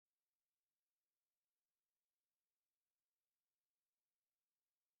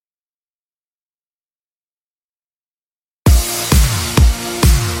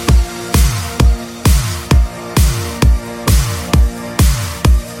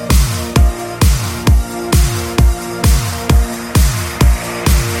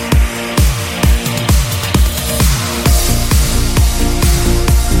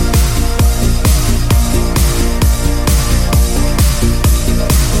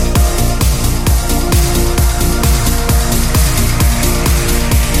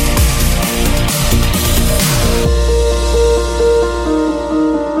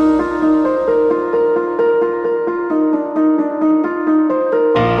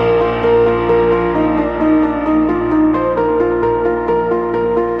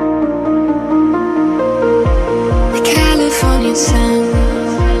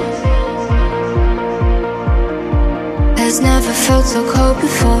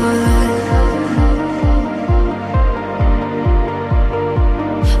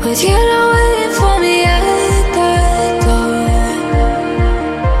But you're not waiting for me at the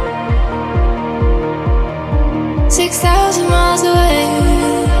door. 6,000 miles away.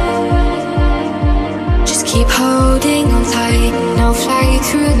 Just keep holding on tight. No flight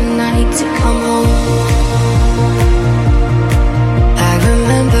through the night to come home. I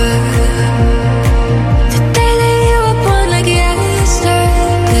remember the day that you were born like yesterday.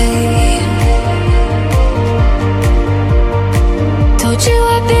 Told you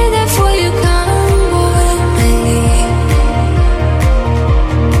I'd be there for you, come with me.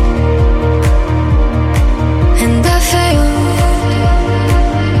 And I failed,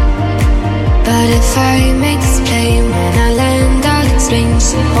 but if I make this plane, when I land I'll explain,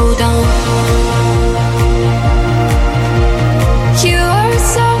 so hold on. You are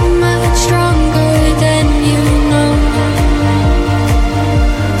so much stronger than you know.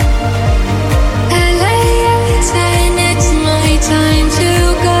 LAX and it's my time to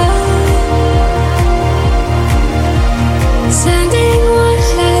go. Sending one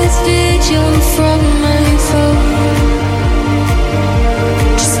last video from my phone.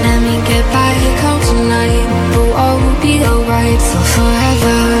 Just let me get back home tonight. We'll all be alright for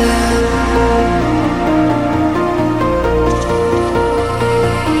forever.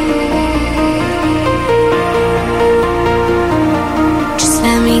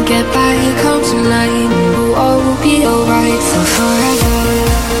 Get back home tonight. We'll all be alright for forever.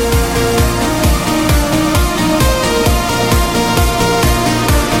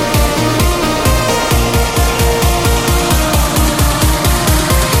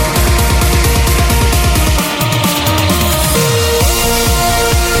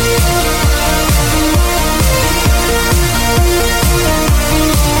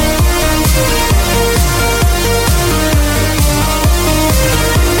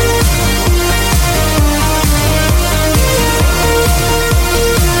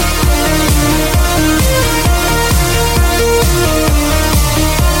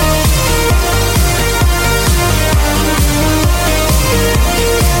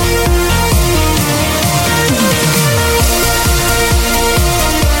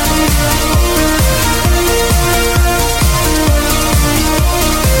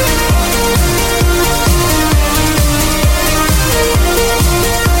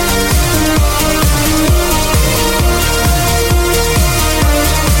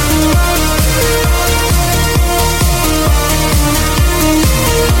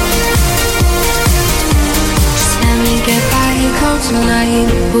 Tonight,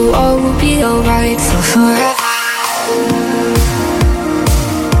 we'll all be alright for forever.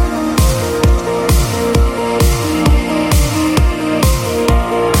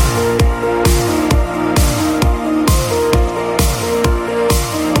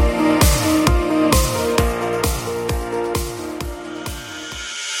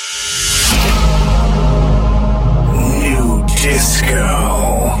 New disco.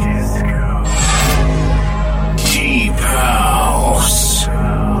 Deep house.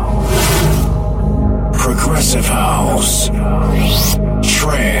 Progressive house,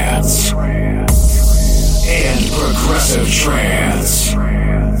 trance, and progressive trance.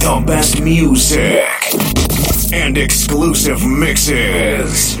 The best music and exclusive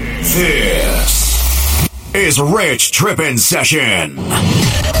mixes. This is RichTrippin Session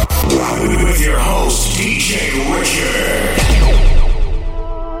with your host DJ Richard.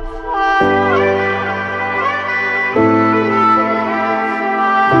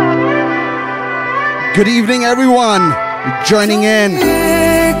 Good evening, everyone. Joining in.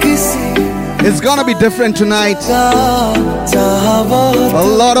 It's gonna be different tonight. A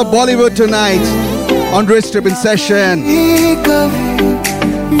lot of Bollywood tonight on RichTrippin Session.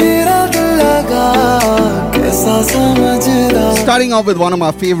 Starting off with one of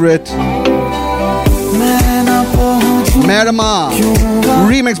my favorite, Madama,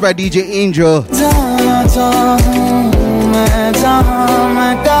 remixed by DJ Angel.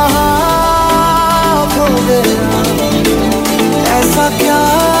 ऐसा क्या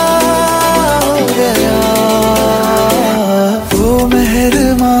हो गया वो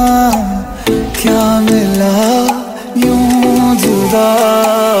मेहरबां क्या मिला यूं जुदा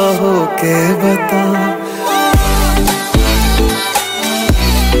होके बता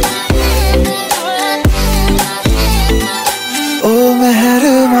ओ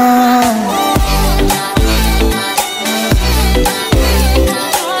मेहरबां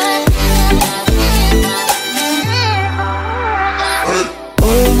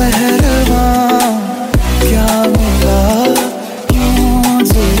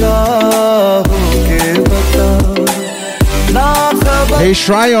Hey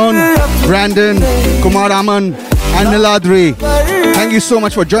Shryon, Brandon, Kumar Aman and Niladri. Thank you so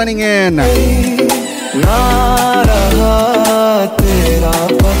much for joining in. ना रहा तेरा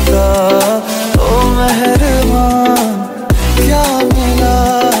पता ओ मेहरबान क्या मिला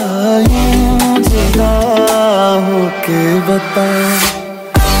यूं जुदा होके बता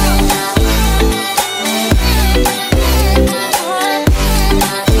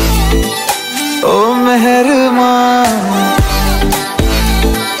ओ मेहरबान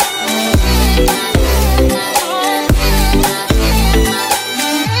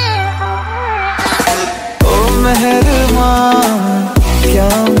मेहरबान क्या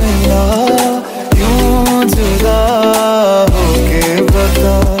मिला यूं जुदा होके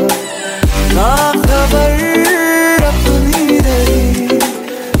बता ना खबर अपनी रही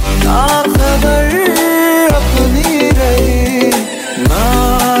ना खबर अपनी रही ना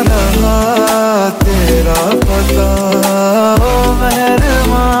रहा तेरा पता ओ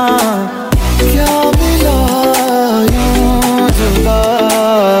मेहरबान क्या मिला यूं जुदा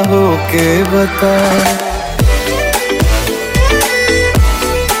होके बता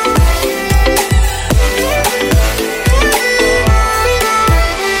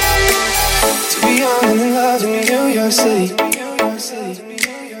City.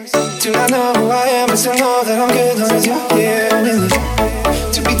 Do not know who I am, but still know that I'm good long as you're here with me.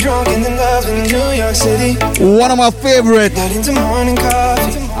 To be drunk and in love in New York City. One of my favorite. Not into morning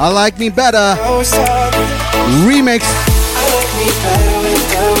coffee. I Like Me Better remix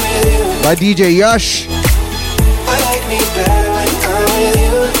by DJ Yash. I like me better when I'm with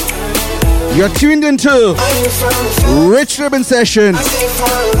you. You're tuned into RichTrippin session,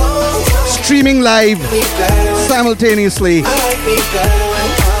 streaming live simultaneously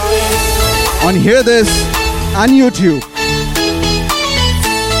on Hear This and YouTube.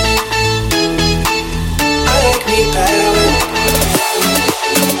 I like me better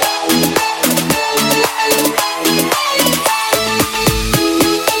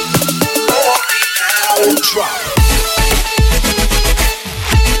when drop.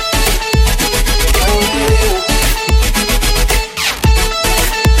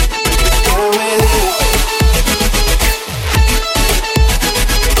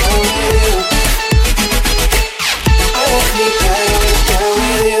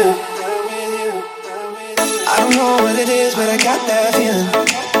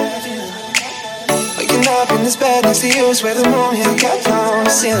 Bed next to you, swear the moon hit kept on the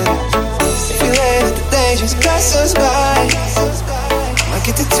ceiling. If we late at the day, just pass us by. Might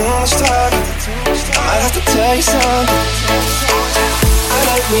get to too much talk. I might have to tell you something. I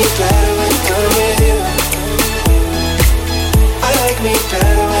like me better when I'm with you. I like me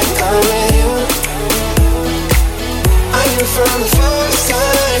better when I'm with you. I knew from the first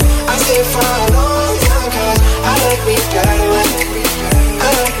time. I stayed for a long time, 'cause I like me better when I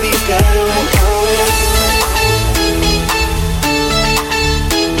like me better when I'm with you.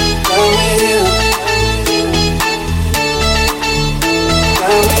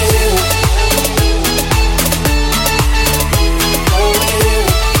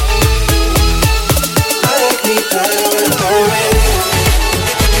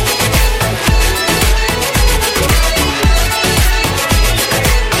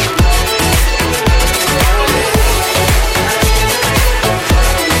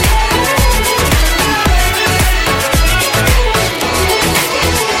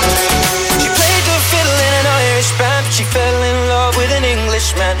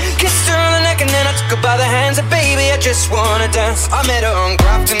 By the hands of baby, I just wanna dance. I met her on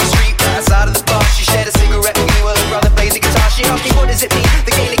Grafton Street, outside of the bar. She shared a cigarette with me while her brother plays the guitar. She asked me, what does it mean?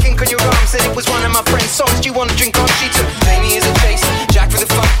 The Gaelic ink on your arm said it was one of my friend's songs. Do you wanna drink on? She took Jamie as a chase, Jack for the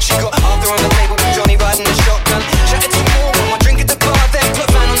fun. She got Arthur on the table with Johnny riding the shotgun. Chatted some more, one more drink at the bar, then put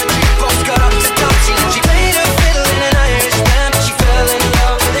Van on the jukebox, got up to dancing. She played her fiddle in an Irish band. She fell in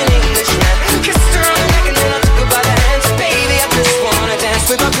love with an Englishman. Kissed her on the neck and then I took her by the hands. Baby, I just wanna dance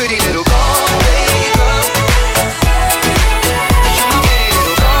with my pretty little girl.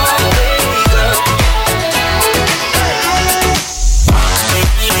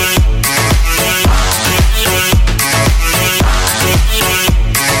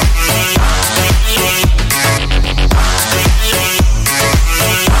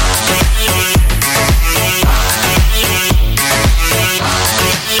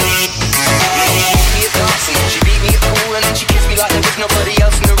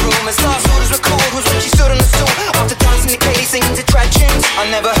 I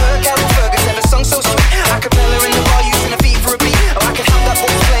never heard Carol Fergus ever sung so sweet. I could tell her in the bar using her feet for a beat. Or I could have that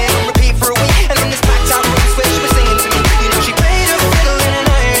box playing on repeat for a week. And in this packed out room where she was singing to me. You know she played her fiddle in an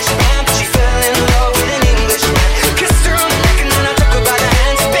Irish band, but she fell in love with an Englishman. Kissed her on the neck and then I took her by the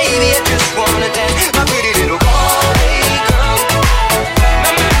hands. Baby, I just wanna dance, my pretty little Galway girl.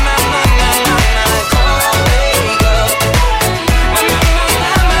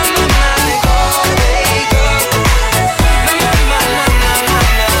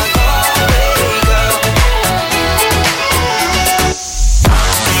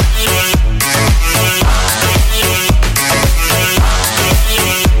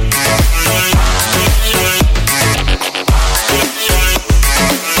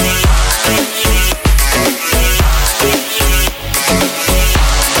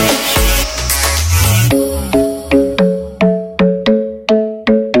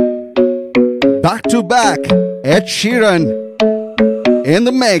 back. Ed Sheeran in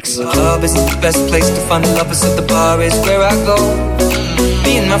the mix. The club isn't the best place to find the lovers, so the bar is where I go.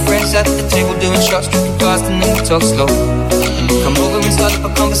 Me and my friends at the table doing shots, tripping fast and then we talk slow. Come over and start up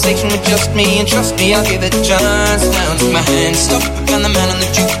a conversation with just me, and trust me, I'll give it a chance. Now take my hand, stop it, and the man on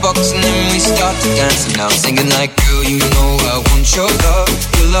the jukebox, and then we start to dance. And now I'm singing like, girl, you know I want your love.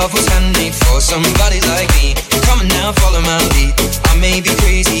 Your love was handmade for somebody like me. Come on now, follow my lead. I may be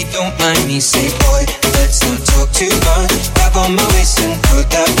crazy, don't mind me. Say, boy, let's not talk too much. Grab on my waist and put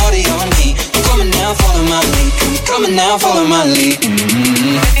that body on me. Come on now, follow my lead. Come on now, follow my lead.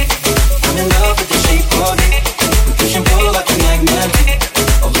 I'm in love with the shape of it. We push and pull like a magnet.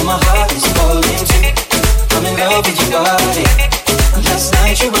 Although my heart is falling too. I'm in love with your body. Last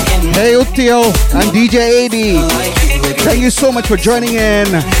night you were in. Hey Uttio and DJ AD, thank you so much for joining in.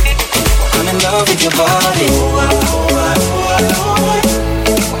 I'm in love with your body.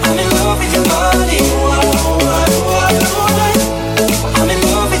 I'm in love with your body. I'm in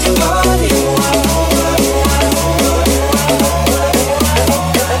love with your body.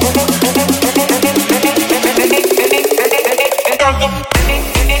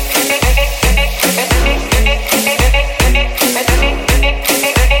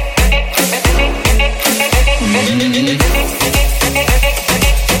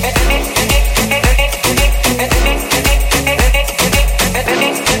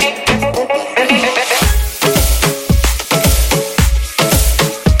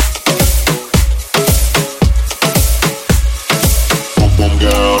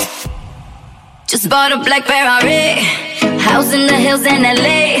 Just bought a black Ferrari, house in the hills in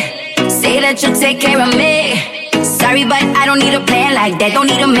LA. Say that you'll take care of me. Sorry, but I don't need a plan like that. Don't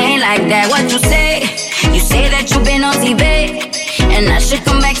need a man like that. What you say? You say that you've been on TV, and I should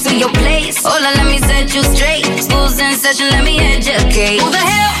come back to your place. Hold on, let me set you straight. School's in session, let me educate. Who the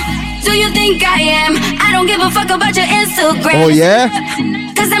hell do you think I am? I don't give a fuck about your Instagram. Oh yeah?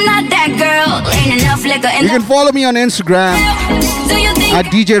 Cause I'm not that girl. Ain't enough liquor in You can follow me on Instagram do you think at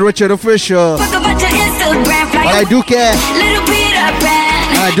DJ Richard Official. fuck about your Instagram? But I do care. Little Peter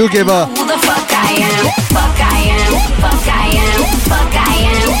Pan. And I do give a Who the fuck I am? Fuck I am. Fuck I am. Fuck I am. Fuck I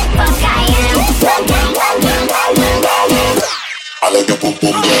am. I like the pum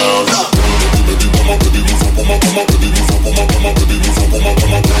pum girl.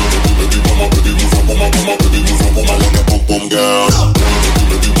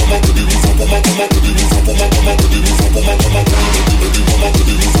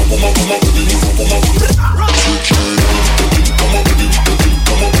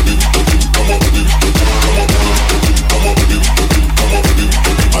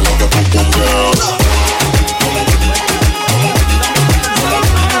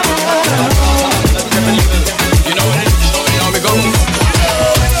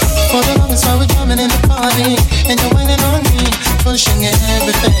 And you're waiting on me, pushing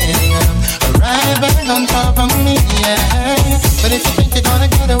everything right back on top of me, yeah. But if you think you're gonna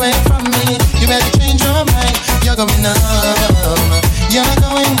get away from me, you better change your mind. You're going home. You're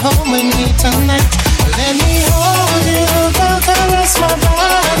going home with me tonight. Let me hold you, don't caress my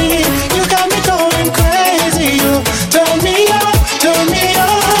body. You got me going crazy. You turn me on, turn me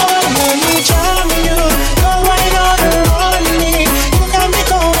on. Let me charm you, go right on me. You got me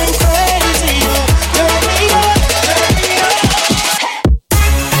going crazy. You turn me on, turn me on.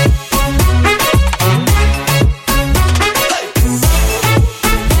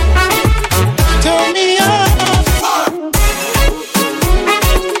 Turn me on.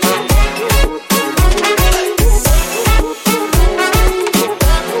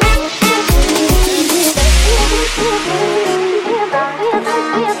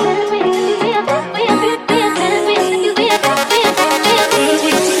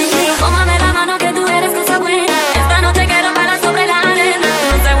 Tómame la mano que tú eres cosa buena. Esta noche quiero bailar sobre la arena.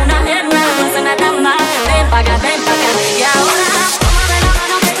 No sé una nena, no sé nada más. Ven pa' acá, ven pa' acá. Y ahora, tómame la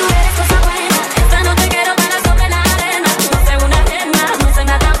mano que tú eres cosa buena. Esta noche quiero bailar sobre la arena. No sé una nena, no sé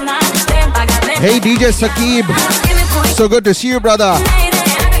nada más. Ven pa' acá, ven pa' acá. Hey DJ Sakib, so good to see you, brother.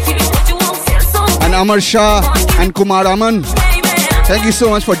 And Amar Shah and Kumar Aman, thank you so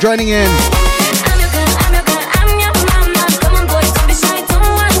much for joining in.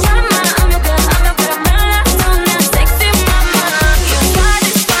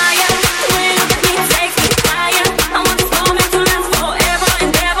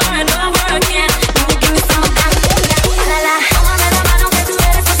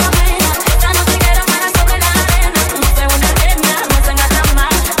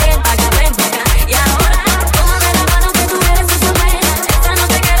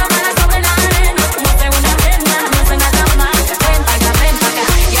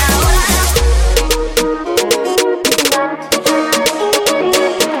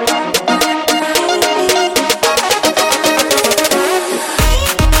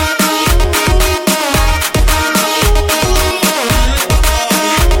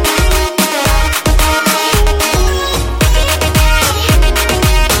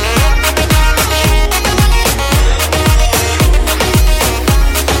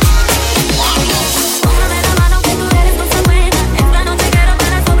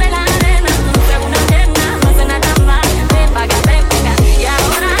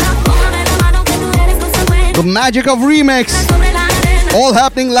 The magic of remix. All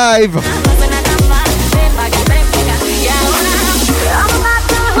happening live.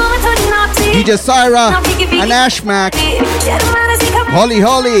 DJ Syra and Ashmack. Holly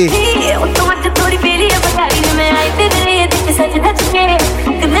Holly.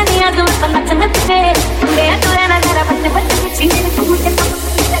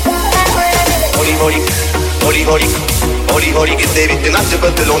 Hori hori che devi te nasce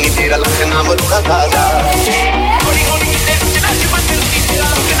pantaloni tira la che namo una casa. Hori hori che devi te nasce pantaloni tira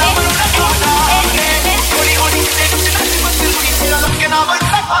la che namo una casa. Hori hori che devi te nasce pantaloni tira la che namo una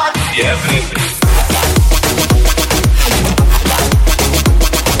casa. Yeah, baby.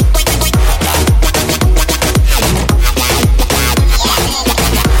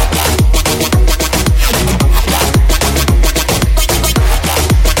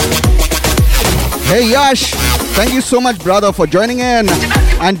 Hey Yash, thank you so much brother for joining in.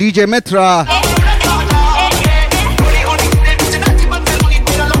 And DJ Mitra.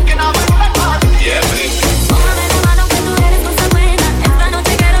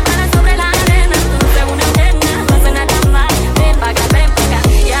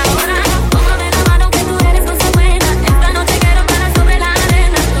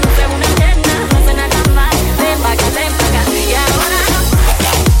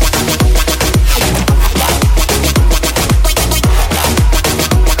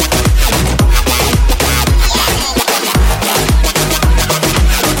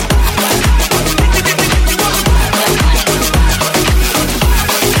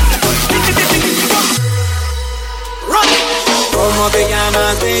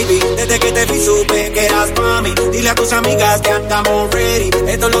 Desde que te vi supe que eras mami. Dile a tus amigas que andamos ready.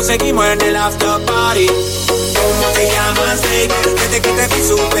 Esto lo seguimos en el after party. ¿Cómo te llamas, baby? Desde que te vi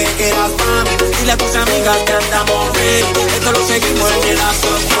supe que eras mami. Dile a tus amigas que andamos ready. Esto lo seguimos en el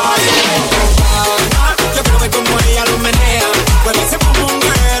after party. Yo quiero ver cómo ella lo menea. Mueve ese pum pum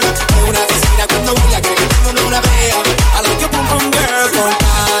girl. Es una vecina cuando baila que todo el mundo la vea. I like your pum pum girl. Con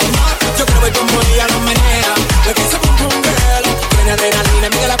calma. Yo quiero ver cómo ella lo menea. Mueve ese pum pum girl. Tiene adrenalina,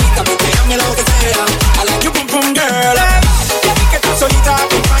 mira la pista, porque dame lo que sea. I like you, pum pum girl. Ya vi que estás solita,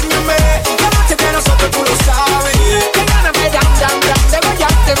 acompáñame. La noche de nosotros tú lo sabes. Que ganas me dan, de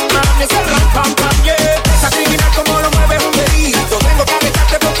bailarte, mami. Ese ram, pam, pam, yeah. Esa criminal como lo mueve es un delito. Tengo que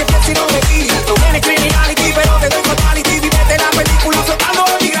arrestarte porque pienso y no me quito. Tienes criminality, pero te doy fatality. Vivete la película soltando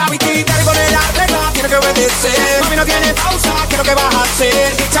mi gravity. Dale con el regla, tiene que obedecer. Mami, no tiene pausa, quiero que vas a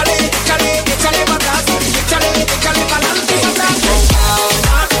hacer. Échale, échale, échale para atrás. Échale, échale para adelante.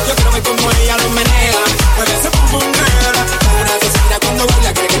 Yo quiero ver cómo ella lo menea. Mueve ese pum pum girl. Una vecina cuando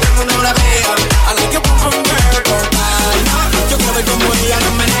baila cree que todo el mundo la vea. I like your pum pum girl. Yo quiero ver cómo ella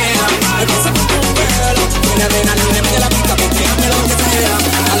lo menea. Mueve ese pum pum girl. Tiene adrenalina, mete la pista, porque hazme lo que sea.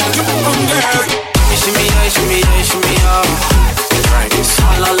 I like your pum pum girl. Shimmy yeah, shimmy yeah, shimmy yeah. Drink it,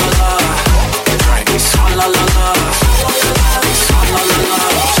 la la la. Drink it, la la la. La la la.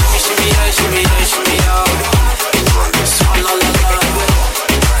 Shimmy yeah, shimmy yeah, shimmy yeah. Drink it, la la la.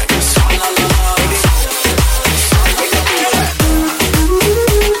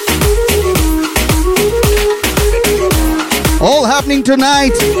 All happening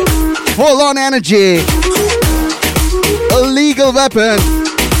tonight. Full on energy. A Lethal Weapon.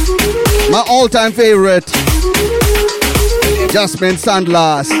 My all-time favorite. Jasmine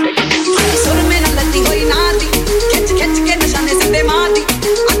Sandlas.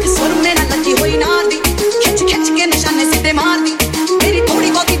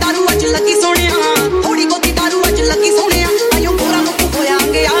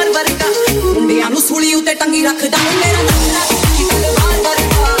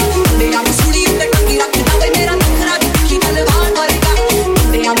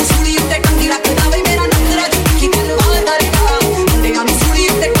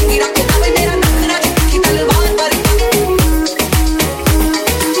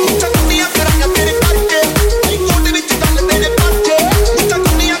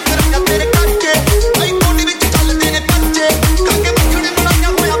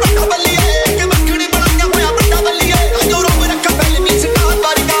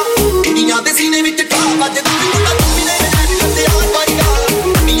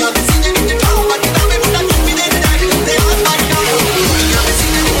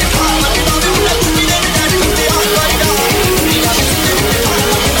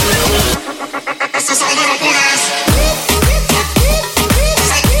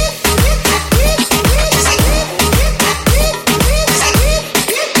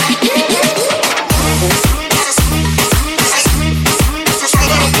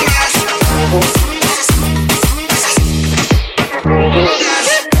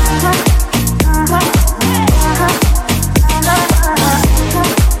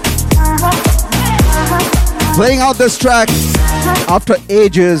 Playing out this track after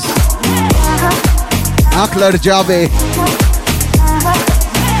ages. Aankh lad jaave.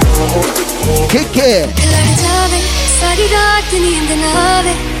 Kick it. सारी रात नींद ना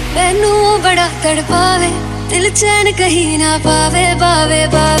आवे मैनू बड़ा तड़पावे दिल चैन कहीं ना पावे बावे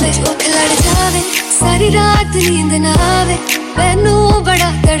बावे चोख लड़ जावे सारी रात नींद ना आवे मैनू बड़ा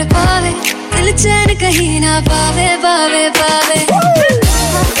तड़पावे दिल चैन कहीं ना पावे बावे बावे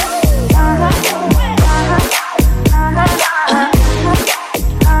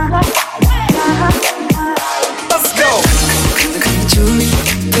Let's go.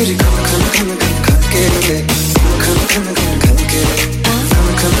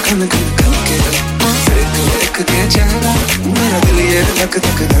 मेरा दिल ये धक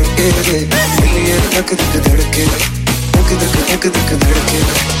धक धड़के रे दिल ये धक धक धड़के धक धक धक धक धड़के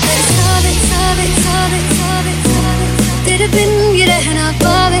सावे सावे सावे सावे तेरे बिन ये रहना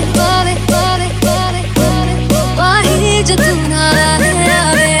पावे पावे पावे पावे पावे वाही जो तू ना आवे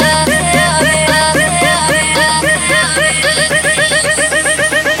आवे आवे आवे आवे आवे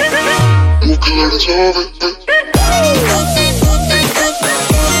मुख लड़ जावे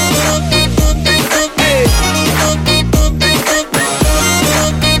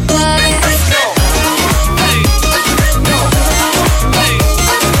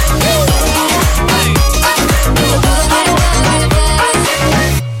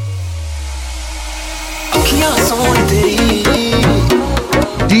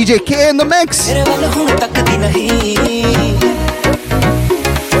DJ K in the mix.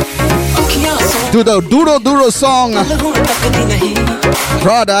 Do the Duro Duro song.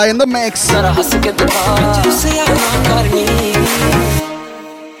 Prada in the mix.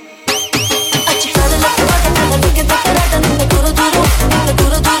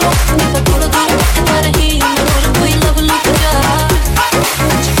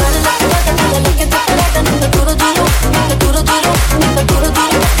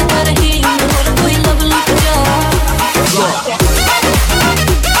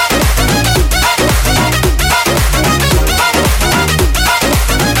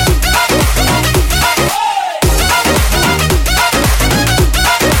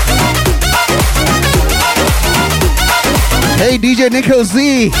 Hey DJ Nikhil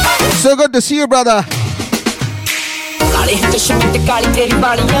Z, so good to see you brother. काले चश्मे ते काली तेरी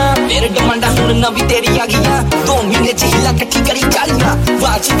बालियां मेरे डमांडा हुन नवी तेरी आ गईयां 2 महीने च हिला कट्ठी करी चालियां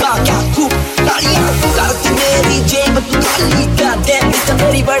वाजी का क्या खूब तालियां करती मेरी जेब तू खाली का डैम इस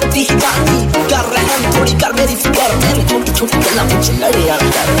मेरी बढ़ती ही जाती कर रहम थोड़ी कर मेरी फिकर मैंने छोटी छोटी गल्लां पूछ लड़े यार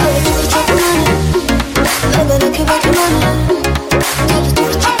अगर रखे बैठना ना चल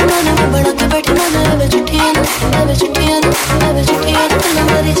छोड़ छपना ना बड़ा के बैठना ना अब छुट्टियां ना कल्ला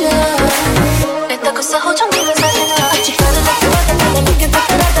मारी जा इतना गुस्सा हो जाऊंगी मैं सारे ना अच्छी कर लग लगे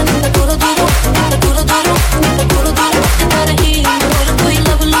तकराटा ना दूर दूर तेरा ही और कोई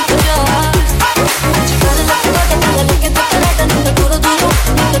लब लुक जा अच्छी कर लगे तकराटा ना दूर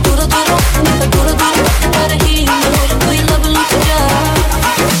दूर तेरा ही और कोई लब लुक जा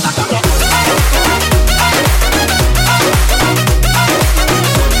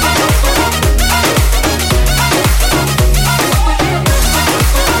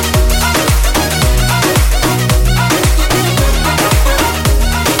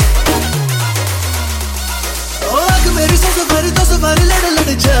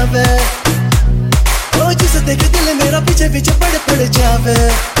पीछे पड़ जावे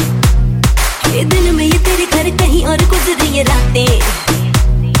ये दिन में ये तेरे घर कहीं और गुजर रही है रातें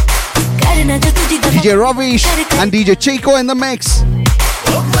करना जो तुझे DJ Ravish and DJ Chico in the mix.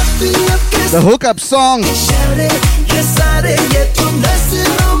 The hookup song.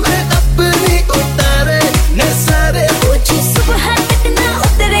 सुबह कितना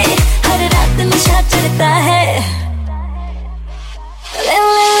उतरे हर रात नशा चढ़ता है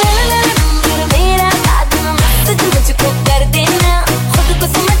मेरा बात मत मुझको कर देना खुद को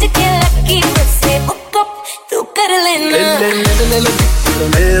समझ के लकी मुझसे हुकअप तू कर लेना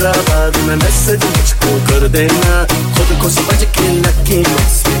मेरा बाद में मैसेज मुझको कर देना खुद को समझ के लकी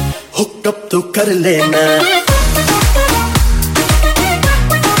मुझसे हुकअप तू कर लेना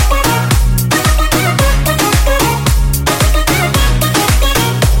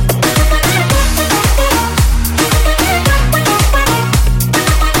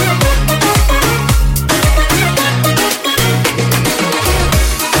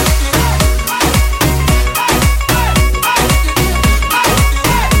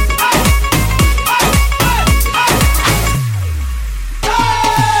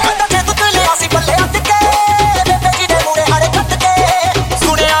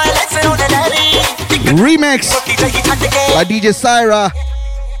Remix by DJ Syra.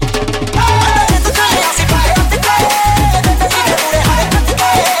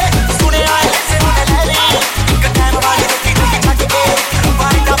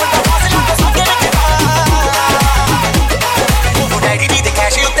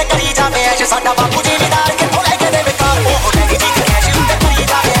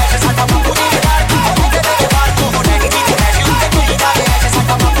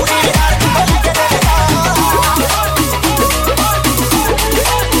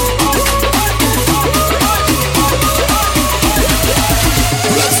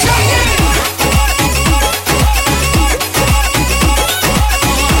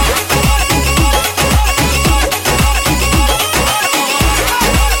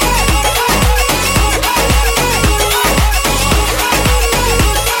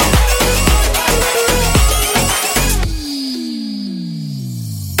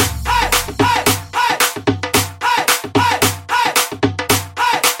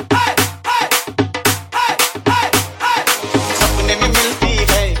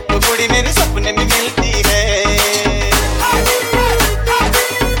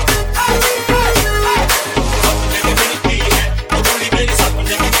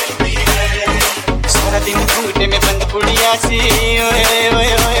 कुड़िया सी ओए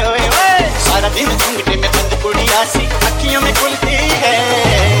ओए ओए ओए ओए सारा दिन घूंघटे में बंद कुड़िया सी अखियों में खुलती है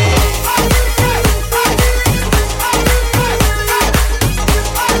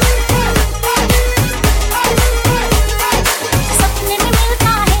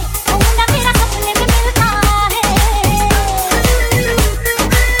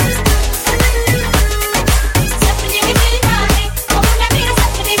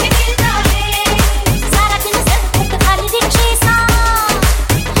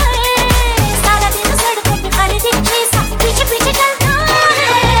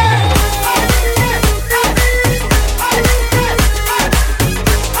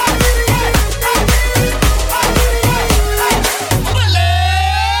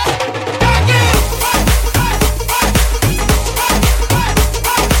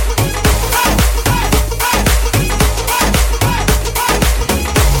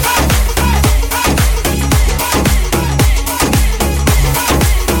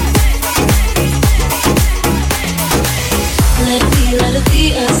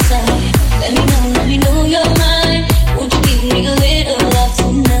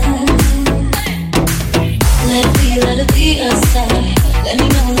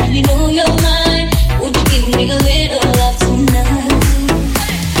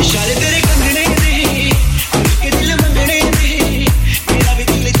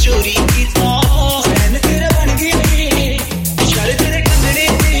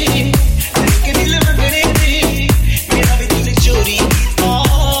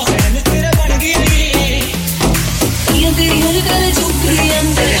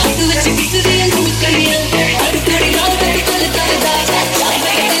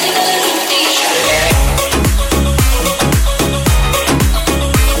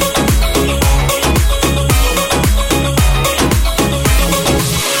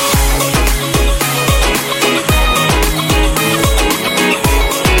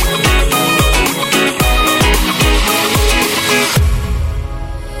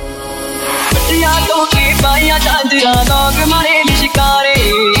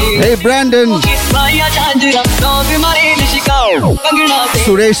Hey Brandon,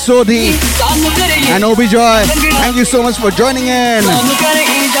 Suresh Sodhi and Obi Joy, thank you so much for joining in.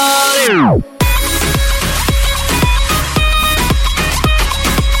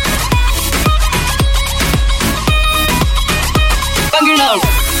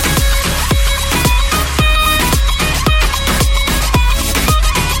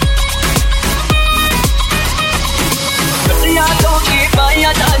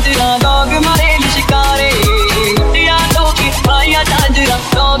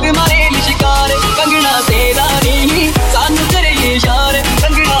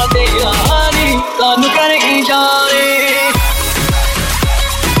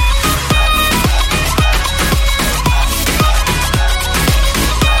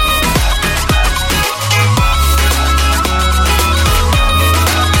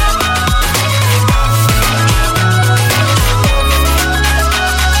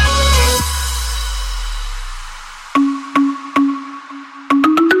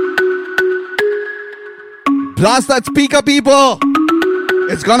 Blast that speaker, people.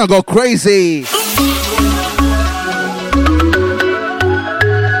 It's gonna go crazy.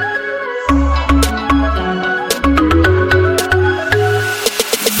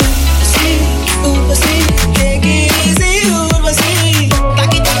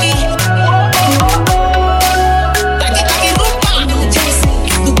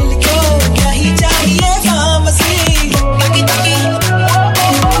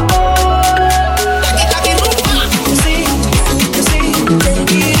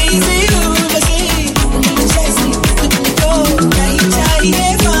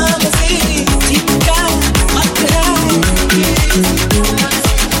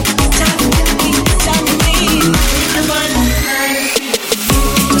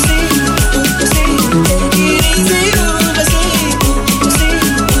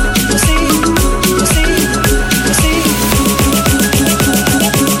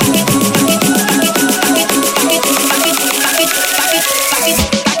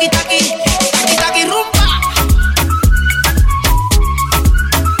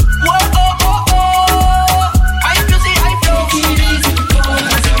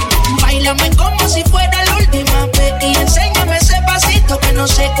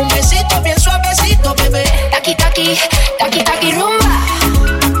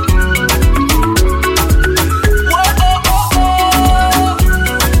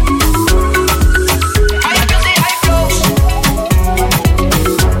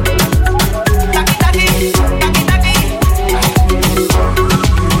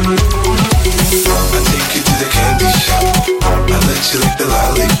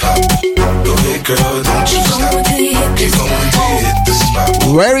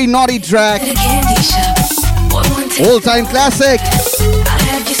 Very naughty track. Old time classic.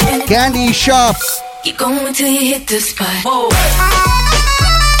 Candy Shop. Keep going till you hit the spot. Whoa.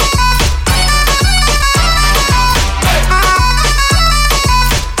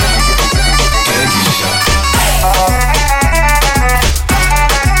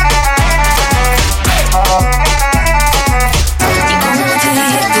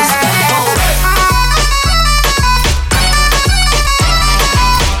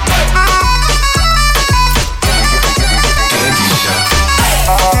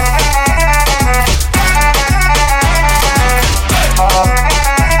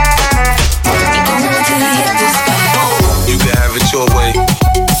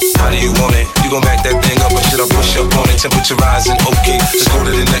 Temperature rising, okay, let's go to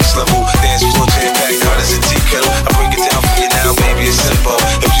the next level. Dance floor jam packed, hot as a tea kettle. I break it down for you now, baby, it's simple.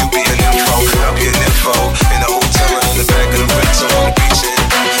 If you be an info, I'll be an info. In the hotel or in the back of the rental on the beach.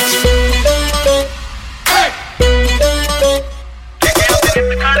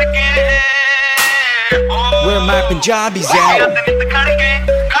 Where my Punjabis at?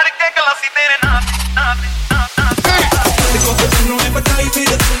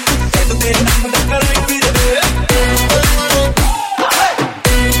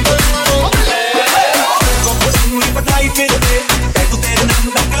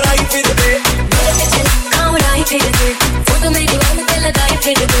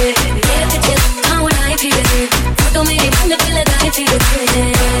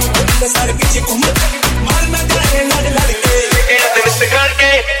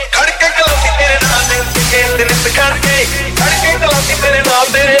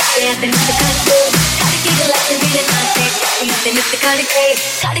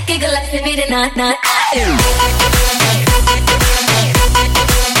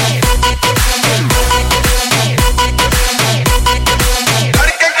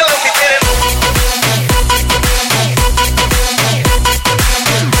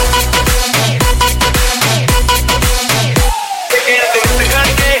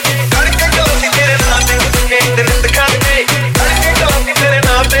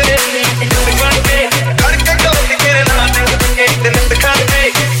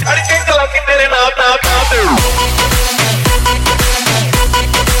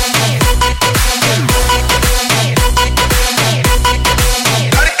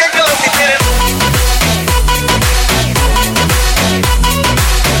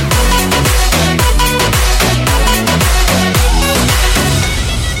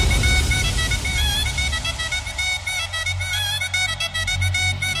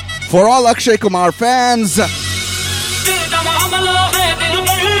 For all Akshay Kumar fans,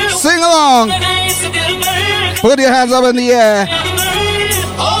 sing along. Put your hands up in the air.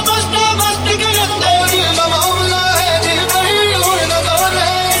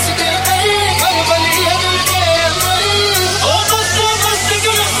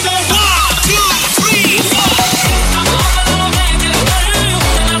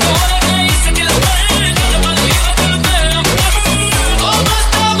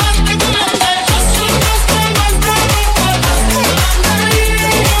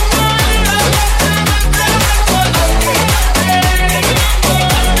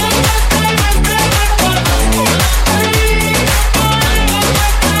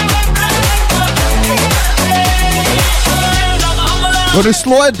 Going to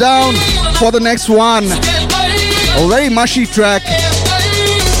slow it down for the next one. A very mushy track.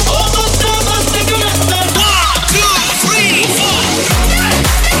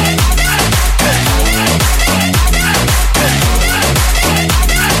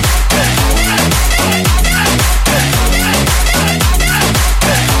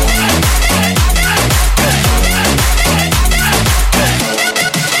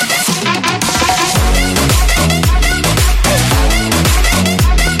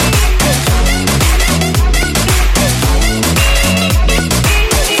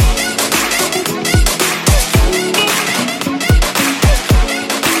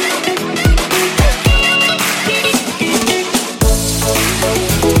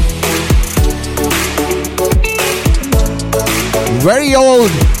 Very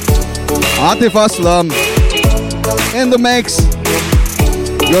old Atif Aslam in the mix.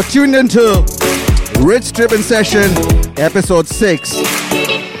 You're tuned into RichTrippin Session, episode 6.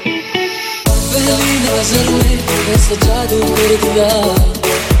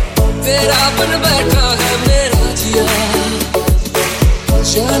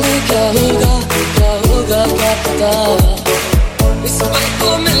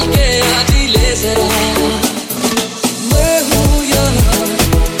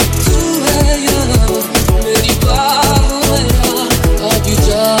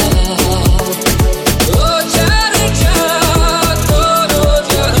 You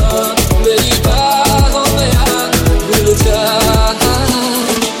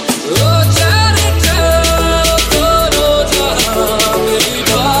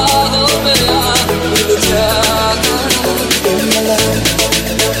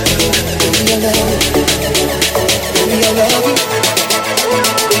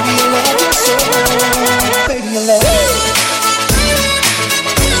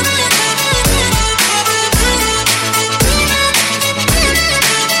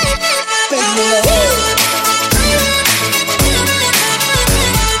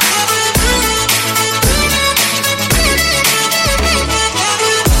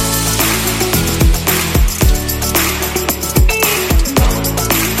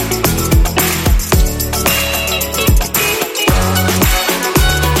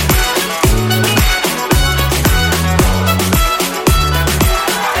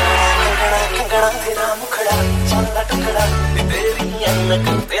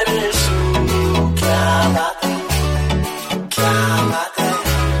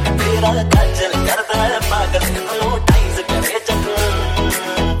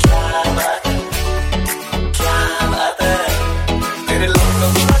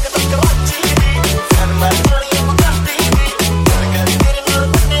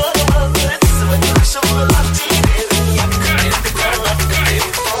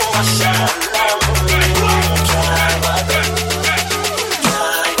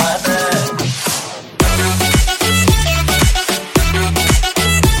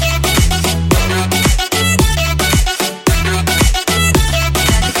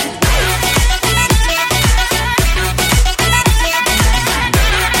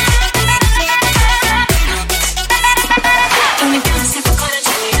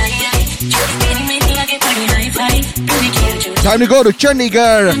Time to go to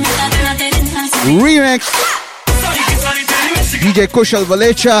Chandigarh. Remix. DJ Kushal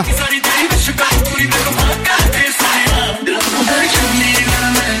Valecha.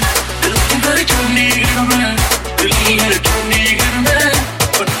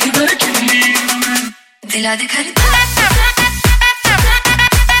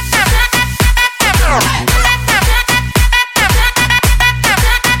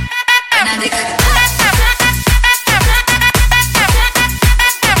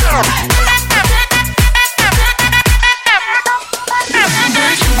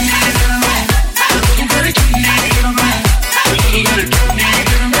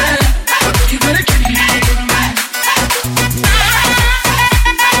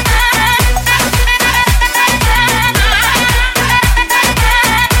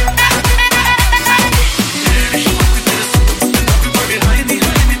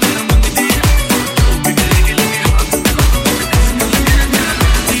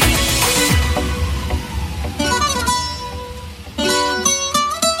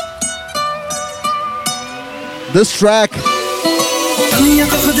 This track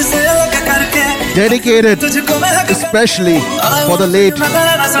dedicated especially for the late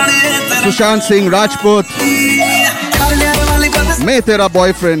Sushant Singh Rajput. Main tera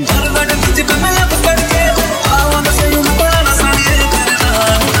boyfriend.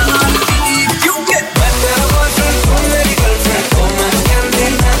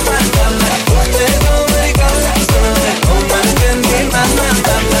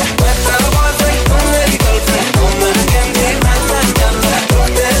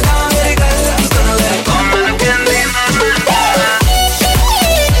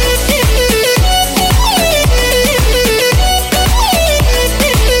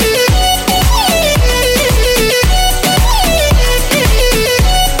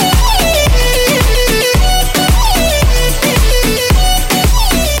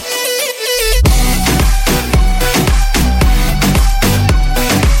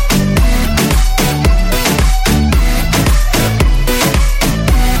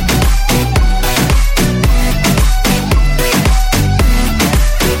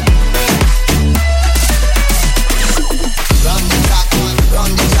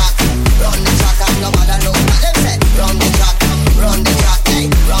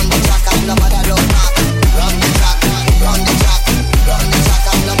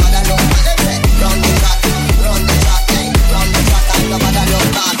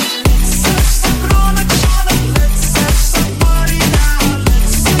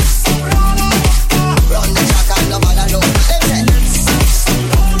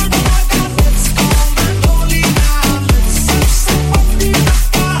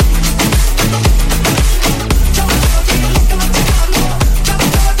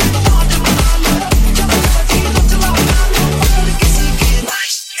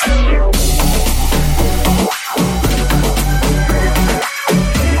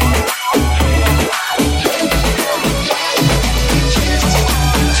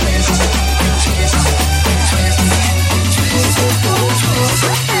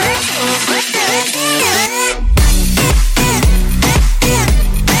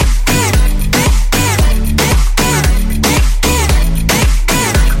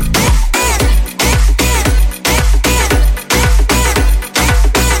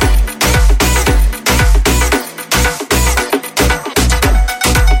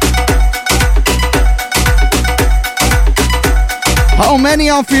 How many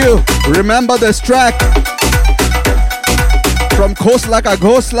of you remember this track from Khosla Ka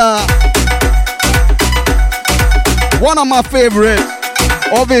Ghosla? One of my favorites,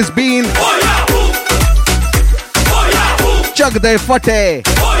 always been Chak De Fateh.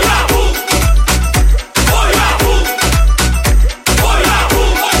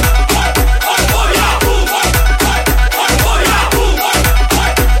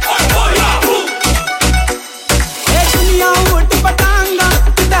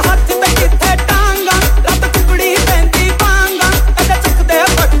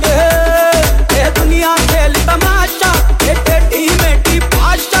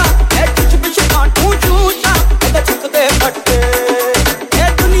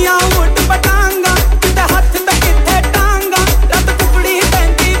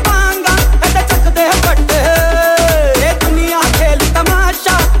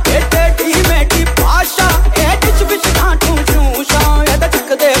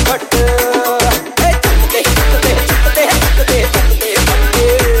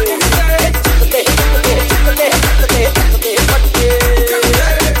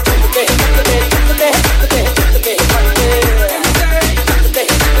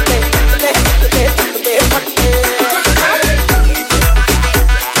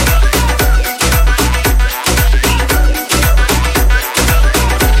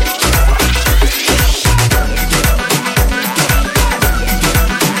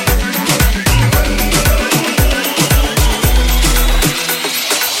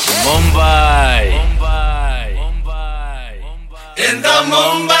 Mumbai. In the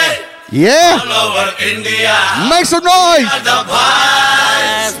Mumbai. Yeah. All over India. Make some noise. We are the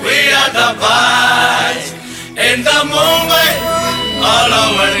vibes. We are the vibes. In the Mumbai. All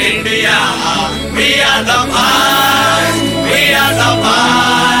over India. We are the vibes. We are the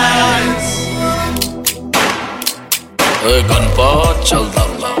vibes. Hey, Ganpa, chal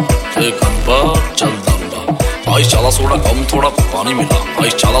dalla. Hey, Ganpa, chal dalla. भाई चाला soda कम थोड़ा पानी मिला भाई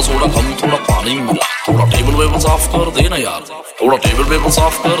चाला soda कम थोड़ा पानी मिला थोड़ा टेबल वेबल साफ कर देना यार थोड़ा टेबल वेबल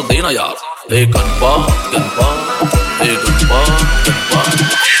साफ कर देना यार ए गणपा गणपा ए गणपा गणपा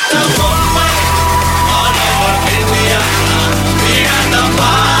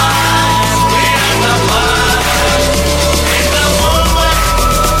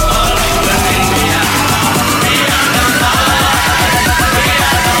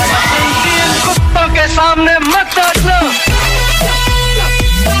कुत्तों के सामने मत नाचना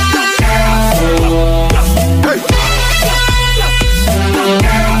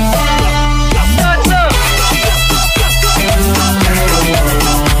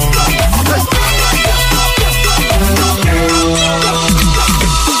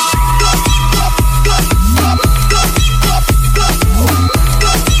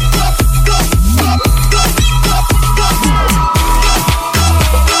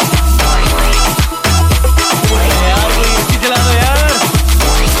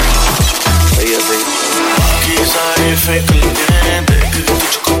फेंक लेंगे देख के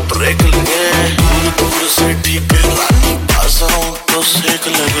तुझको ब्रेक लेंगे दूर से ठीक है रानी पास आऊं तो सेक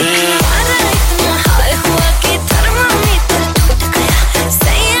लगे हाय हुआ कि थर्मामीटर टूट गया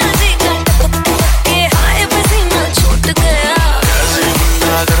सैया जी का टपक टपक के हाय पसीना छूट गया कैसे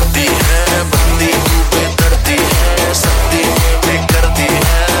गुंडा करती है बंदी तू पे करती है सर्दी में करती है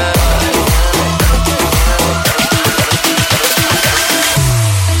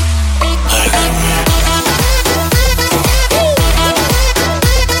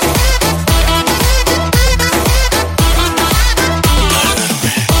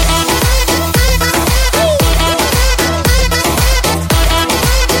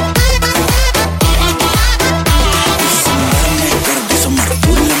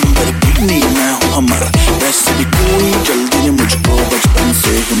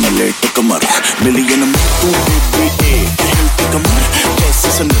मिलियन में तू बेबी एक कमर कैसे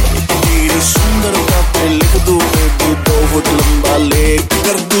सने तेरी सुंदरता पे लिख दूं बेबी 2 फुट लंबा लेक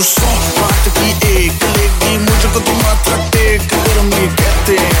कर दूं 100 बात की एक लेगी मुझको तो माथा टेक गर्मी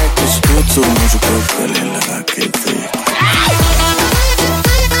कहते हैं किसको तो मुझको गले लगा के देख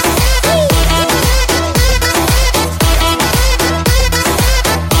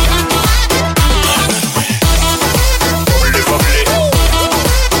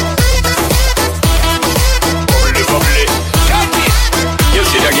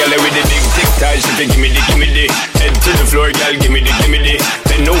She give me the head to the floor, girl, give me the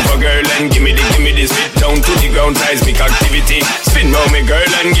bend over, girl, and give me the spit down to the ground, seismic activity. Spin round me, girl,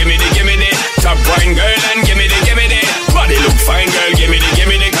 and give me the top wine, girl, and give me the body look fine, girl, give me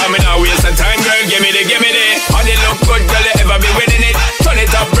the come in, now waste the time, girl, give me the body look good, girl, you ever be winning it. Turn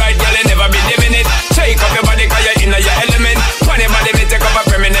it up right, girl, you never be dimming it. Shake up your body, cause you're in your element. Funny body, me take up a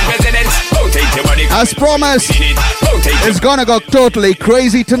permanent residence. Rotate your body, as promised, it's gonna go totally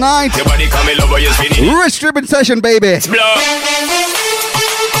crazy tonight. RichTrippin session, baby.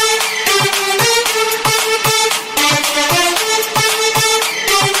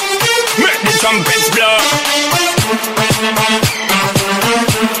 Make the trumpets blow.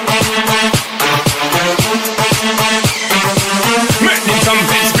 Make the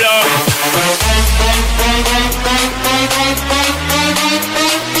trumpets blow.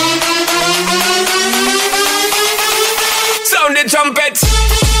 Sound the trumpets.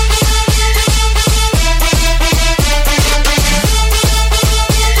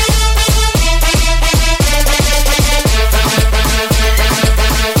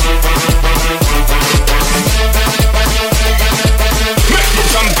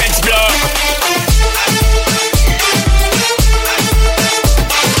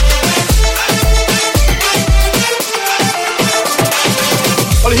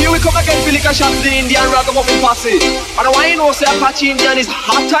 Shot the Indian ragamuffin posse. And I know say Apache Indian is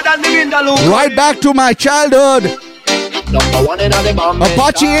hotter than the Vindaloo. Right back to my childhood.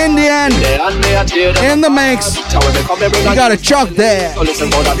 Apache Indian in the mix. You got a chuck there. So listen,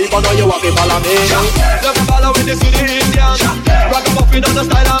 more people know you want to follow me. Let me follow with the city Indian. Ragamuffin on the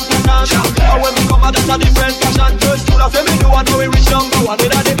style and fashion. And when we come out, that's a different fashion. First, you say me do what we reach number one.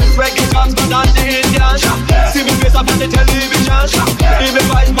 With a different reggae songs, but not the Indian. See me face up on the television. Even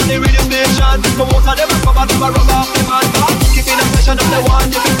vibes on the radio station. Promoters, they will come out to a rubber off the man. Keeping a session of the one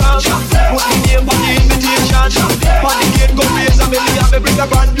different.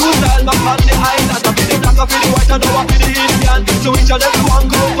 shadow up in the Indian. So each and every one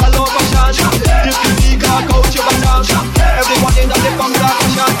go follow fashion. If you need a coach, you got down. Everyone in the from the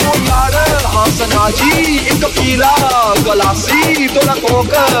fashion. Oh, Yara, Hasanaji, in tequila, Galassi, Tola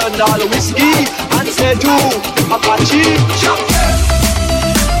Coca, Nala whiskey, and Seju, Apache, Chocolate,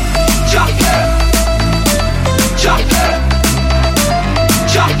 Chocolate, Chocolate,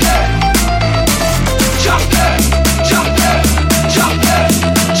 Chocolate, Chocolate, Chocolate,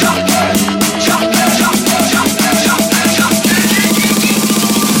 Chocolate, Chocolate, Chocolate, Chocolate,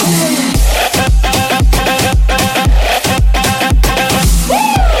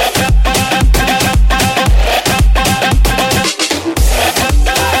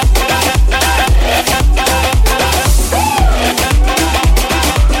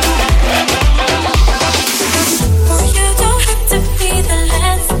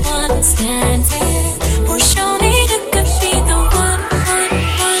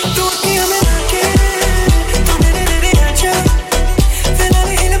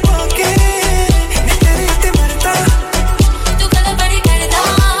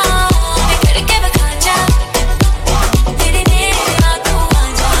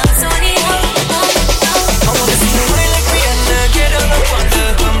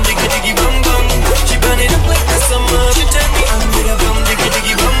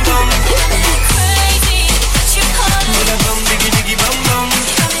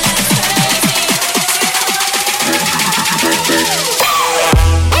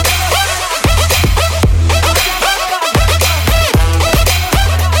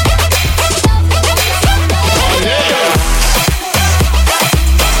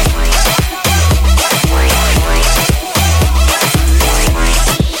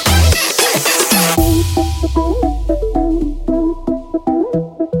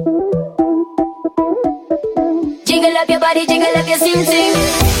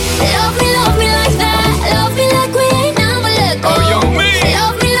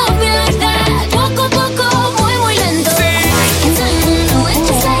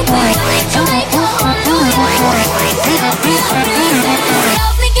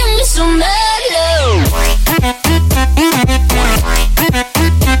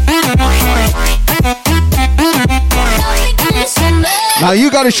 Now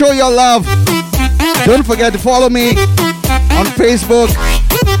you gotta show your love. Don't forget to follow me on Facebook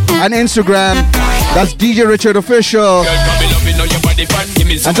and Instagram. That's DJ Richard Official.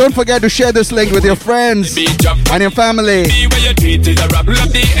 And don't forget to share this link with your friends and your family.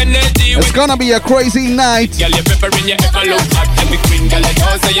 It's gonna be a crazy night. I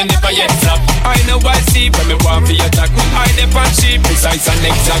know I see when me want for your attack. I dep on sheep, precise and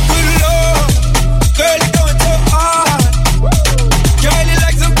exact. Good Lord, girl, you're going so hard. Girl, you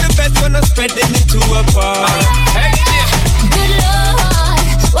like something best when I'm spreading it to a bar. Hey, good Lord,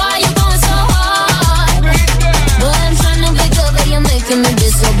 why you going so hard? Boy, I'm trying to pick up, but you're making me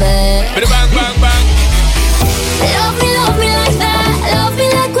just so bad. Bang, bang, bang. Love me like that. Love me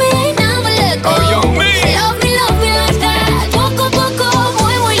like we ain't never let go. Oh, you me. Love me like that. Poco, poco,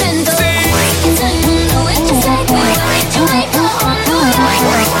 muy, muy lento.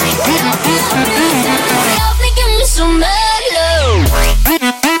 Love me, give me some mellow.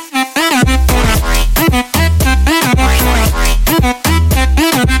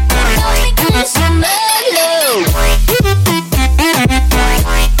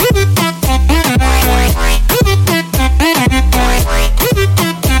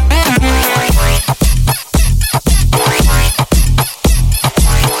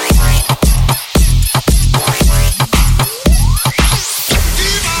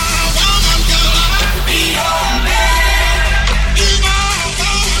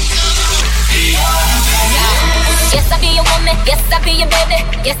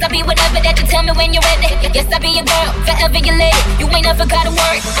 Yes, I'll be whatever that you tell me when you're ready. Yes, I'll be your girl, forever your lady. You ain't never gotta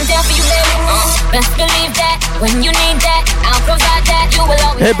worry, I'm down for you, baby. Best believe that, when you need that, I'll provide that. You will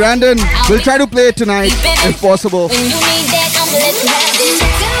always. Hey Brandon, we'll try to play it tonight, if possible. When you need that, I'ma let you have it.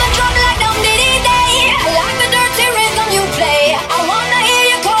 Sing the drum like Dum Diddy Day. I like the dirty rhythm you play. I wanna hear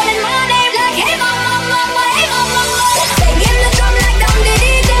you calling my name like, hey mama, mama, hey mama, mama. Singing the drum like Dum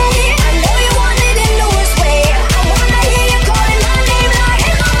Diddy Day. I know you want it in the worst way. I wanna hear you calling my name like,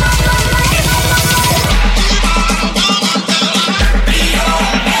 hey mama, mama, hey mama,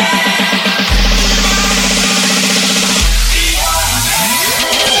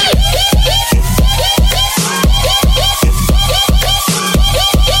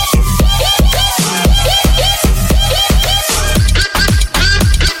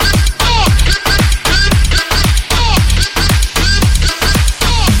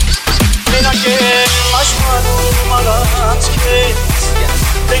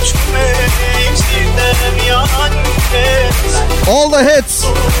 Deixa o mês All the hits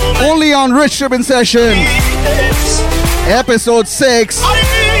only on RichTrippin Session. Episode 6.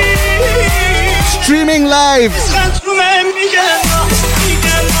 Streaming live.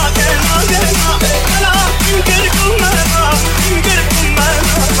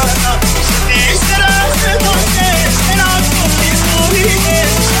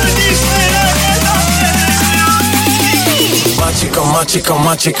 Machica, machica,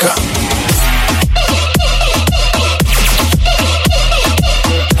 machica.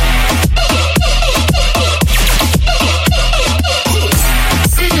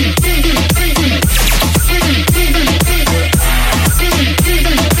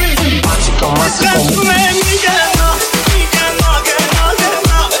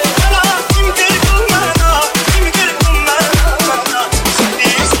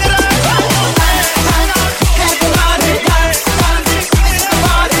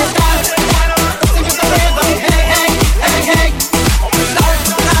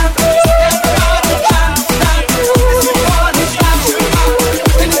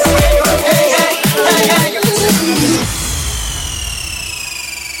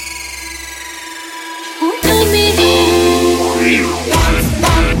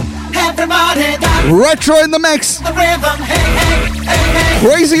 Retro in the mix.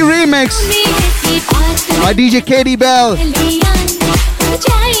 Crazy remix by DJ Katie Bell.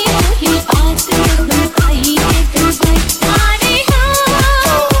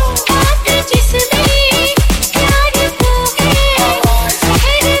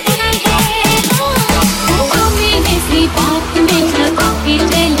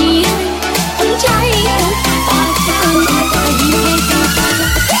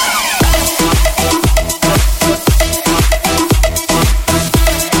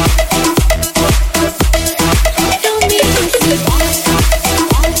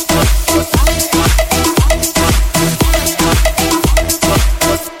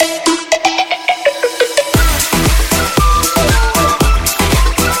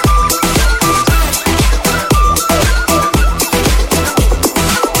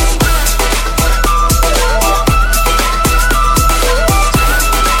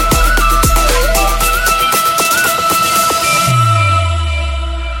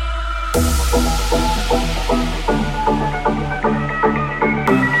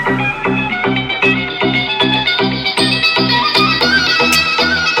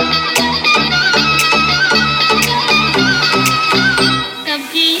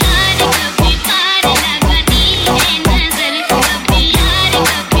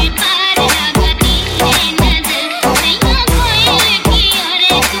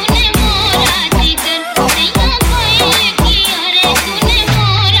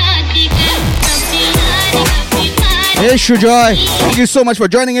 Hey Shujoy, thank you so much for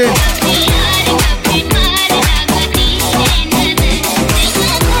joining in.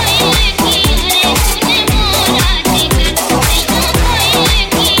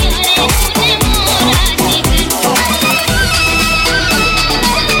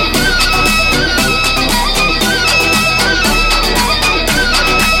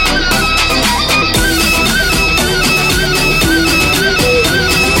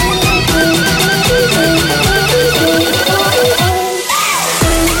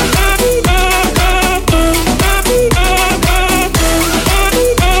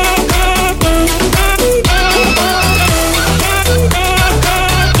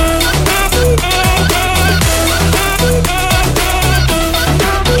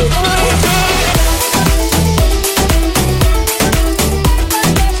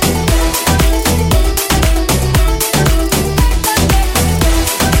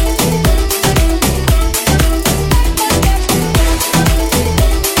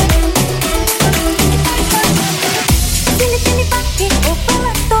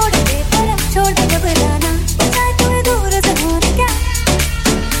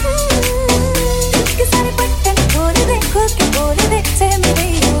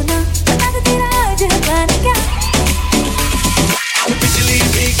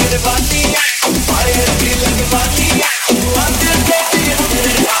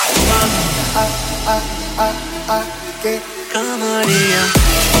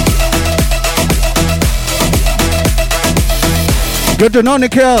 Good to know,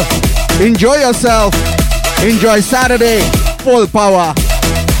 Nikhil. Enjoy yourself. Enjoy Saturday. Full power.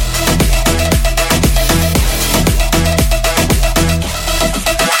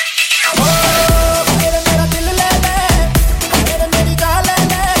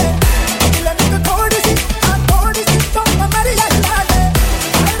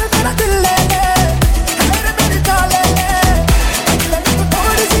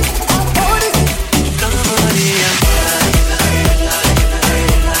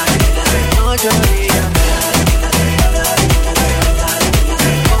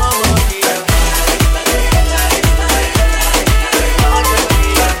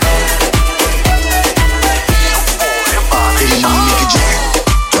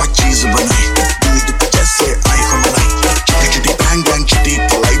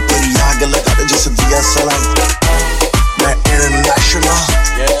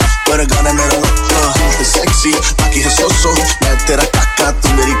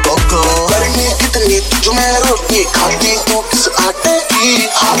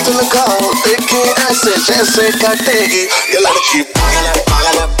 लगाओ देखे ऐसे जैसे काटेगी ये लड़की पागल है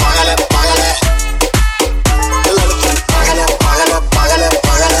पागल है पागल है पागल है ये लड़की पागल है पागल है पागल है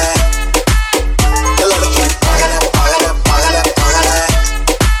पागल है ये लड़की पागल है पागल है पागल है पागल है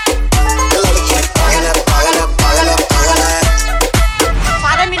ये लड़की पागल है पागल है पागल है पागल है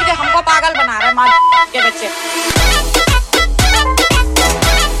सारे मिलके हमको पागल बना रहे माँ के बच्चे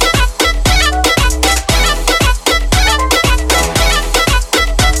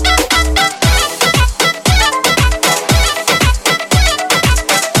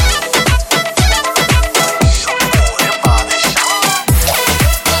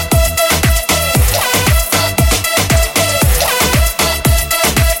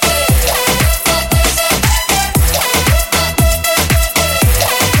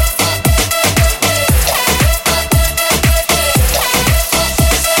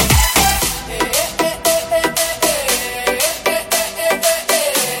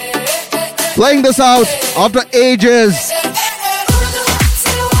Playing this out after ages.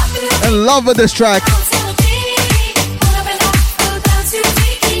 In love with this track.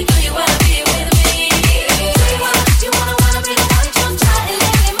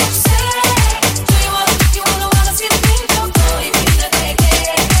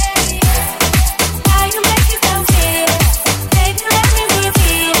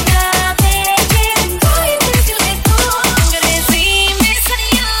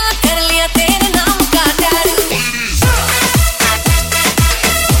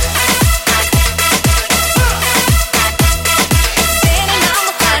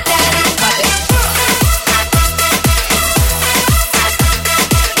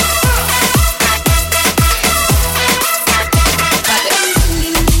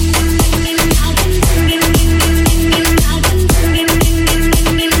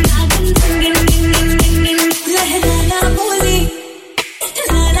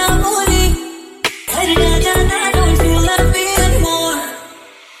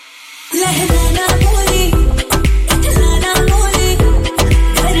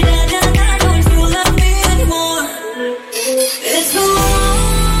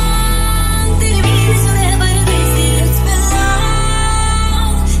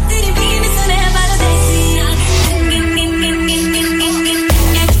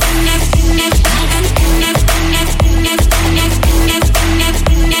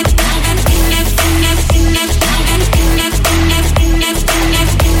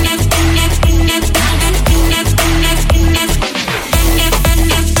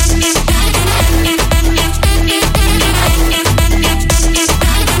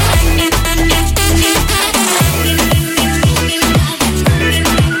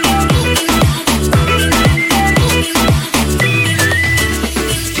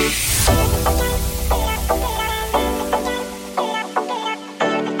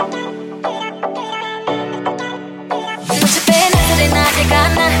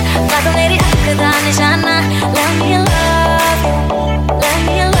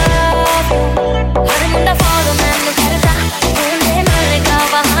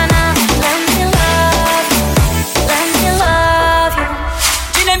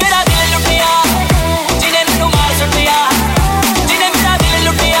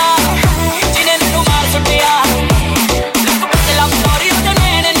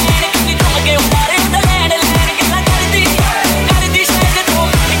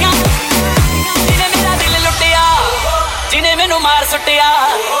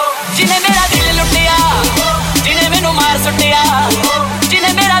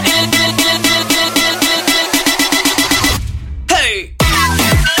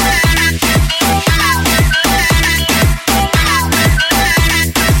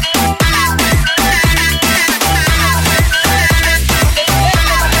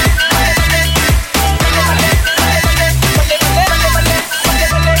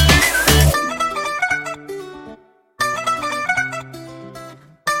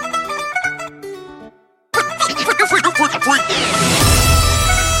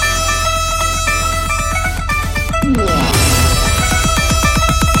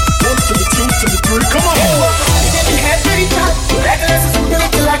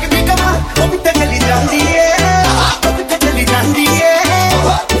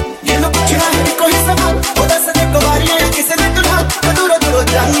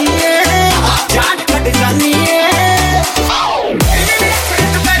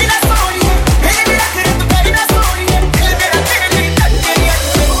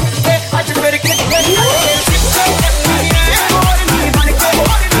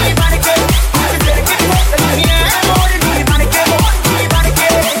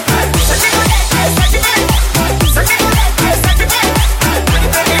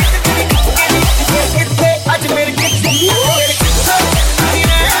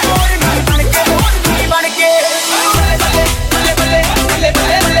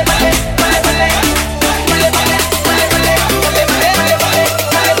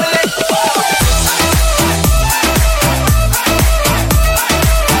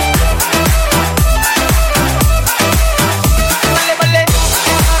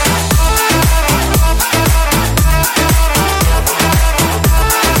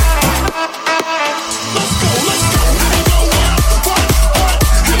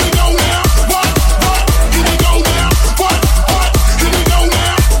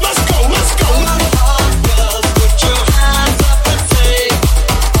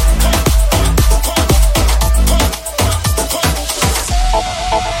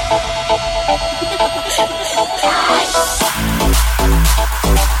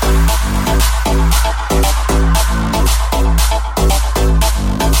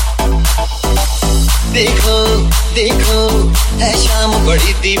 देखो है शाम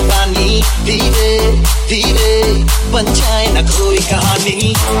बड़ी दीवानी धीरे धीरे पंचाए न कोई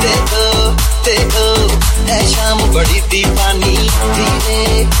कहानी देखो देखो है शाम बड़ी दीवानी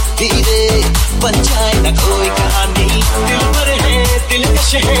धीरे धीरे पंचाए न कोई कहानी दिल पर है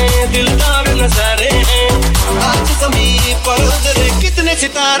दिलकश है दिलदार नजारे हैं आज ज़मीं पर उतरे कितने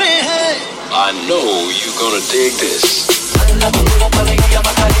सितारे हैं I know you're gonna dig this.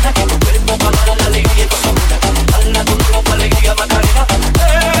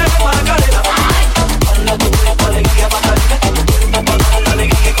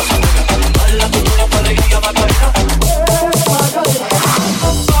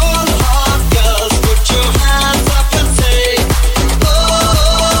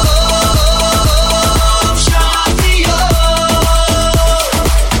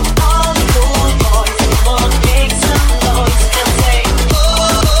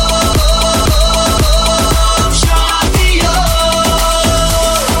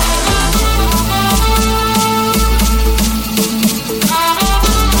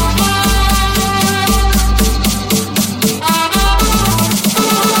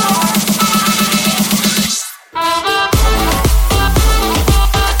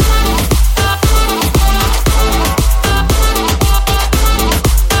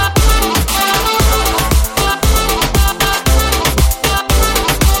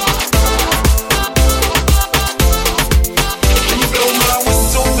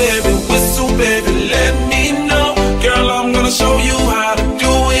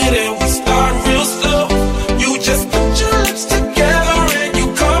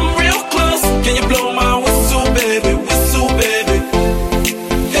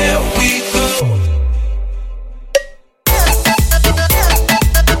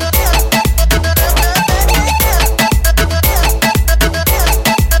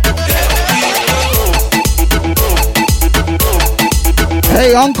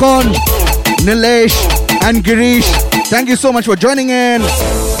 Hey, Ankon, Nilesh, and Girish, thank you so much for joining in.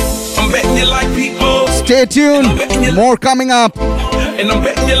 Stay tuned, more coming up. And I'm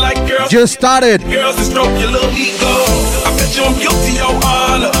betting you like girls. Just started. Girls that stroke your little ego. I bet you I'm guilty, your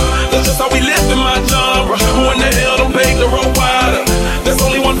honor. That's just how we live in my genre. Who in the hell don't pave the road wider? There's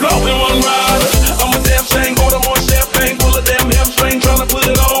only one blow and one rider. I'm a damn shame, order more champagne, pull a damn hamstring, tryna put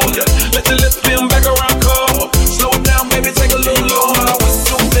it on ya. Let the lips spin back around, cold. Slow it down, baby, take a little lower.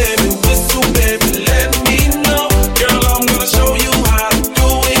 Whistle, baby, let me know. Girl, I'm gonna show you how to do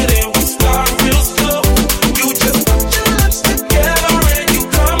it, and we start real slow. You just put your lips together and you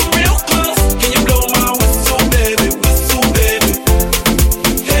come real close. Can you blow my whistle, baby?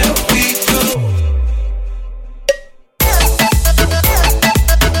 Here we go.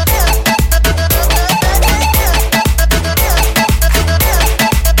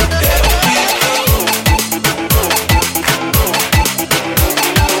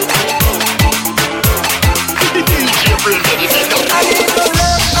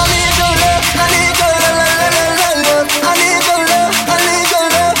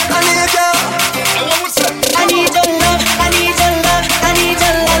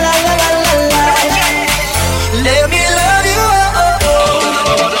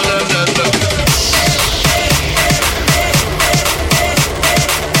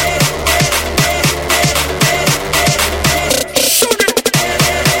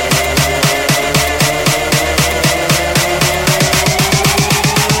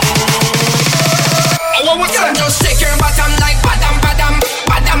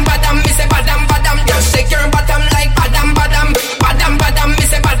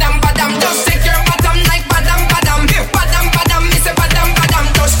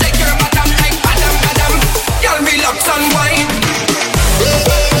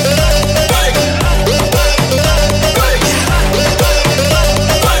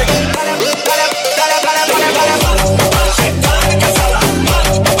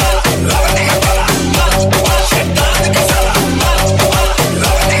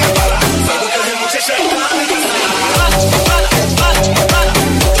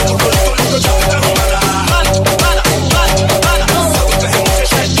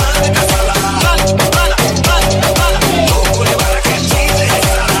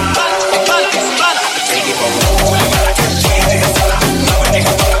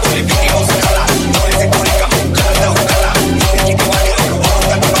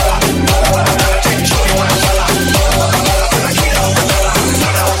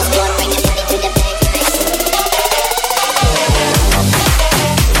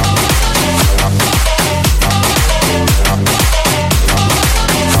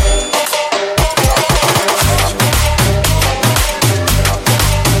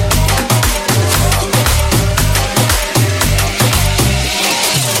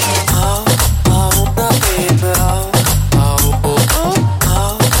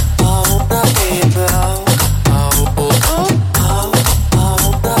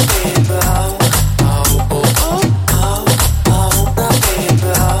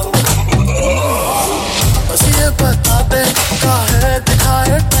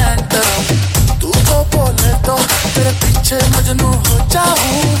 सोचा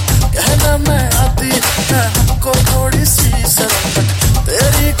हूँ कहना मैं आती है हमको थोड़ी सी शर्म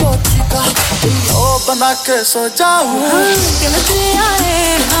तेरी गोदी का लो बना के सो जाऊँ कहते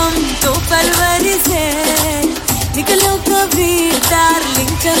आए हम तो फरवरी से निकलो कभी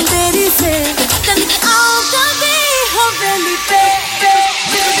डार्लिंग चंदेरी से कल आओ कभी हवेली पे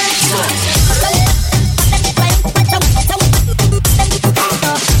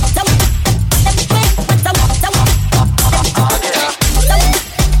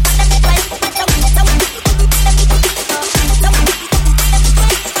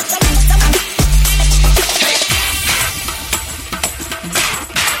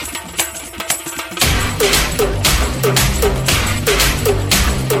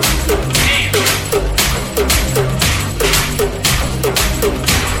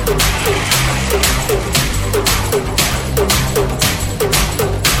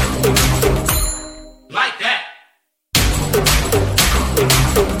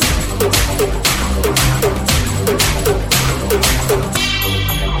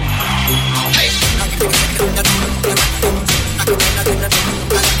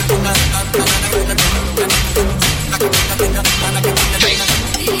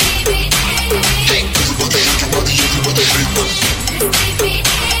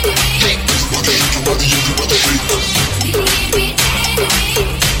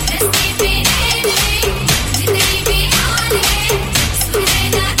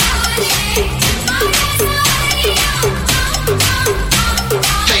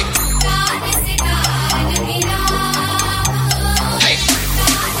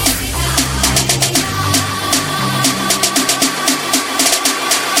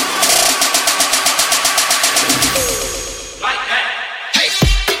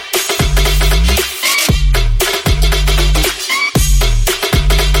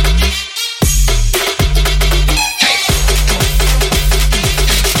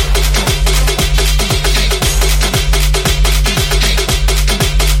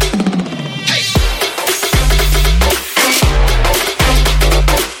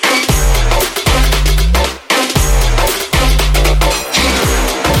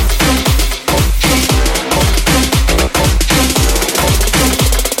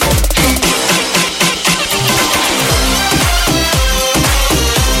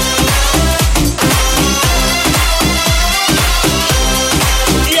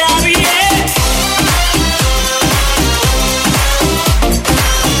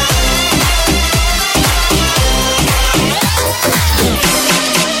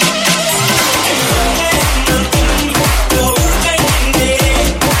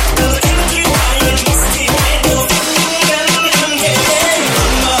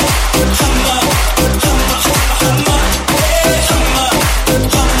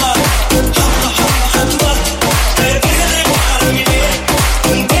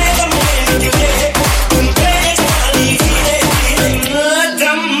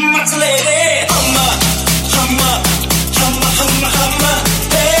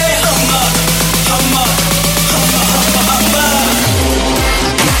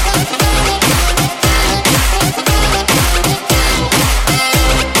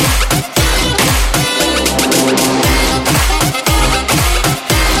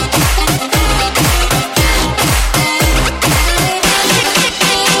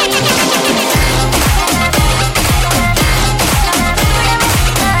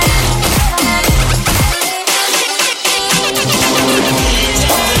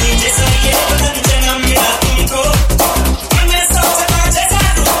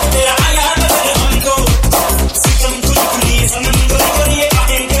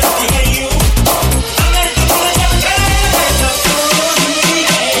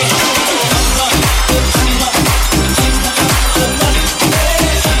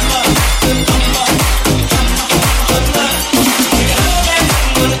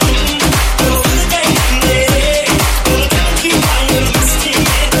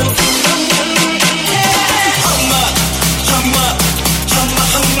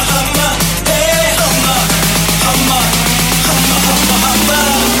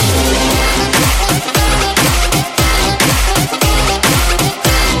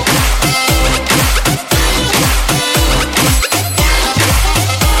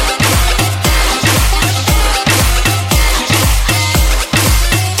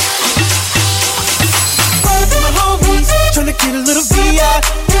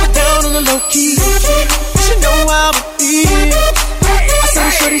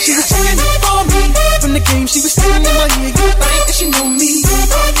She was checking for me from the game. She was sitting in my ear. You think that she know me?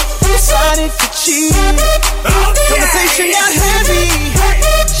 Decided to cheat. Conversation got heavy.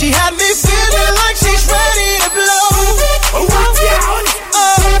 She had me feeling like she's ready to blow. Watch out!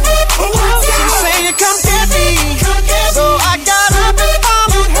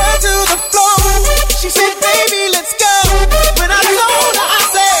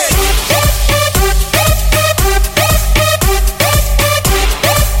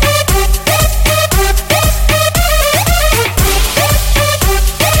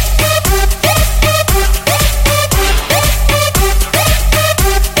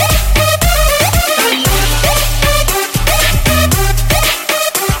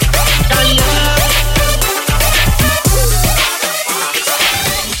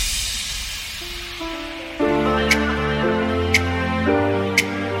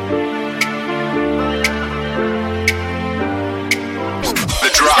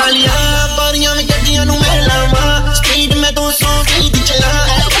 कालियां बारियां में गड्डियां नु मैं लावा speed में 200 की चला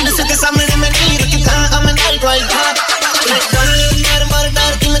police के सामने मैं नहीं रुकता I'm a night rider मर मर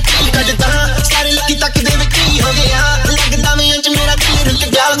डर की मैं चल कटता सारे लकी तक दे की हो गया लगदा मैं अंच मेरा दिल रुक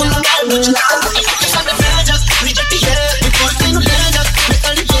गया गुना मुझना सामने बैठ जा रिजल्ट है कोई तेनु ले जा मैं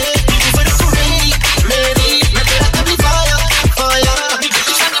तड़ी के फिर तू मेरी मैं तेरा कभी पाया पाया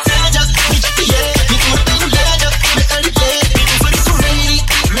सामने बैठ जा रिजल्ट है कोई तेनु ले जा मैं तड़ी के फिर तू मेरी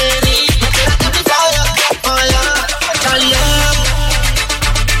मैं तेरा कभी पाया पाया कालियां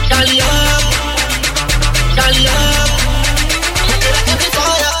कालियां कालियां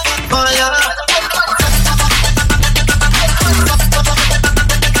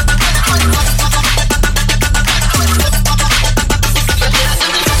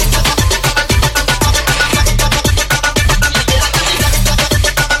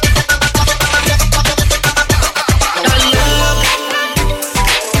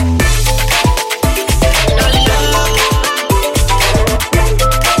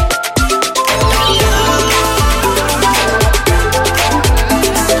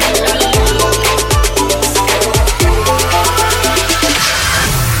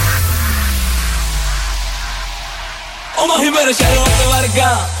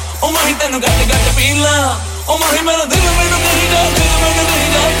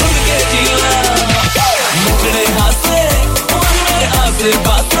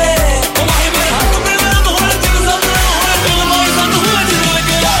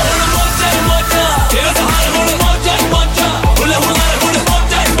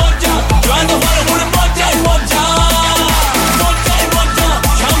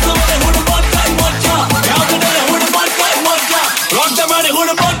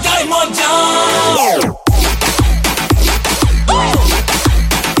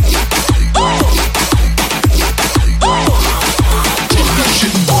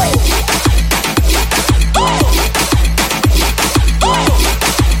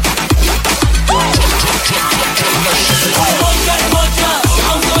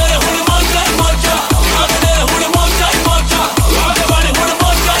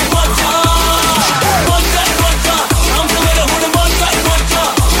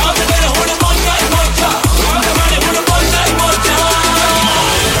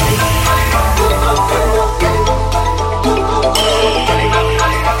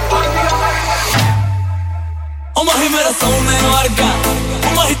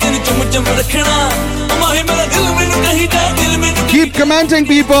Keep commenting,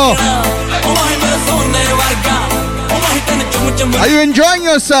 people. Are you enjoying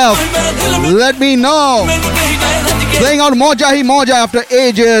yourself? Let me know. Playing out Moja Hi Moja after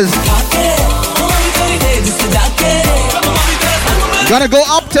ages. Gonna go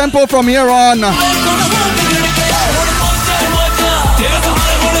up tempo from here on.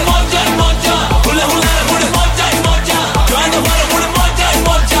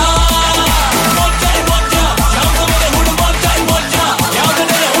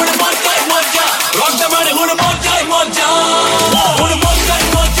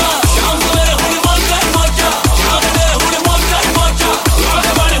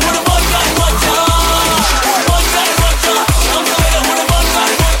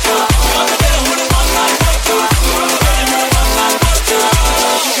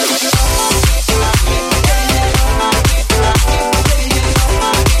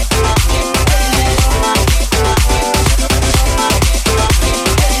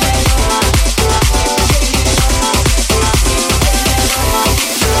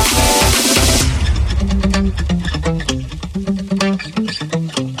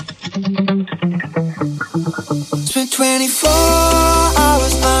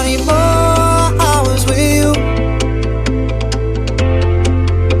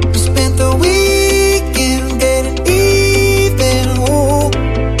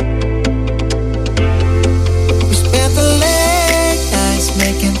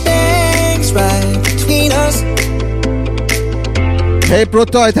 Hey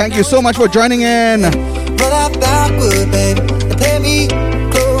Protoy, thank you so much for joining in. Roll out backward, baby, and play me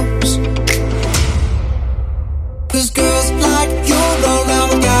close. 'Cause girls like you go around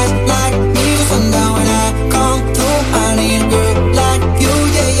with guys like me till sundown. When I come through, I need a girl like you,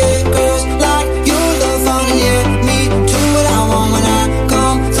 yeah, yeah. Girls like you love fun, yeah. Me do what I want when I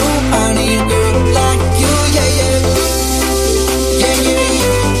come through. I need a girl like you, yeah, yeah. Yeah, yeah,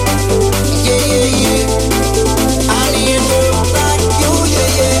 yeah. Yeah, yeah, yeah. I need a girl like you,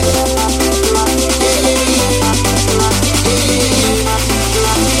 yeah, yeah. Yeah, yeah, yeah. Yeah, yeah, yeah.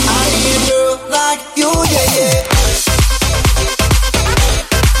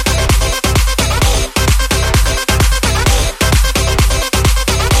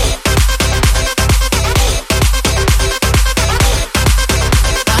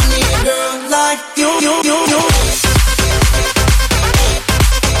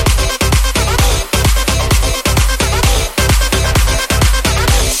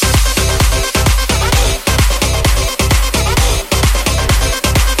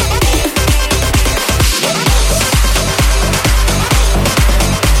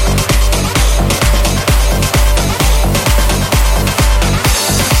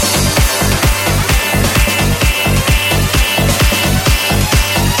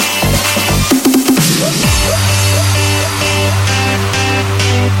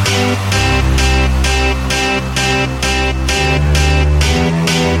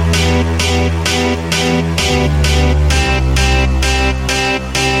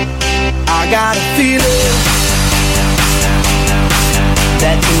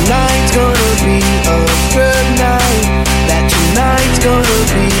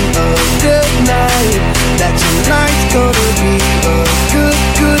 a good night. That tonight's gonna be a good,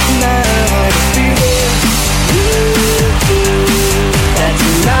 good night. Feel it. That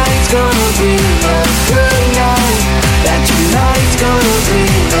tonight's gonna be a good night. That tonight's gonna be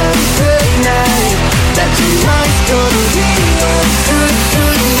a good night. That tonight's gonna be a good,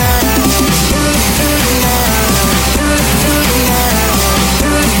 good night. Good, good night. Good, good night.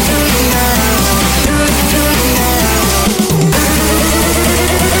 Good, good night. Good, good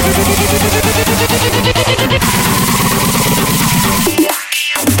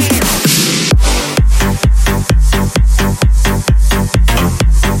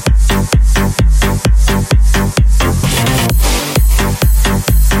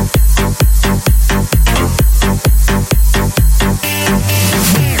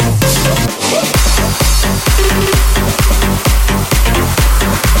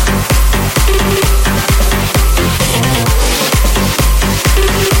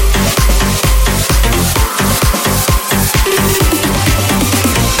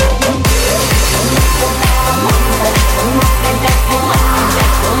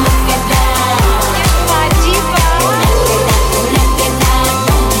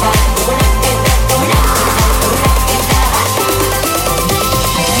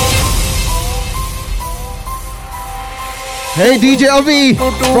Hey DJ Avi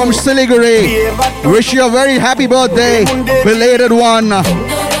from Siliguri, wish you a very happy birthday, belated one. There's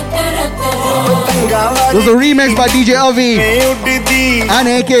a remix by DJ Avi and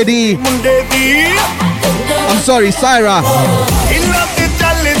AKD. I'm sorry, Syra.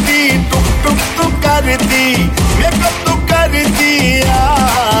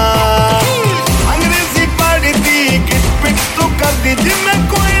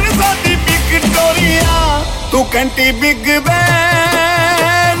 तू कंटी Big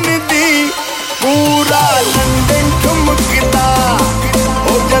Ben दी पूरा London ठुमकदा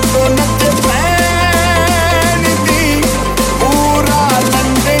हो जदों नच ban दी पूरा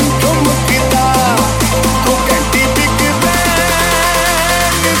London ठुमकदा तू कंटी Big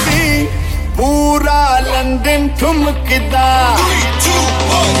Ben दी पूरा London ठुमकदा 3, 2,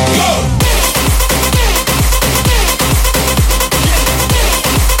 1,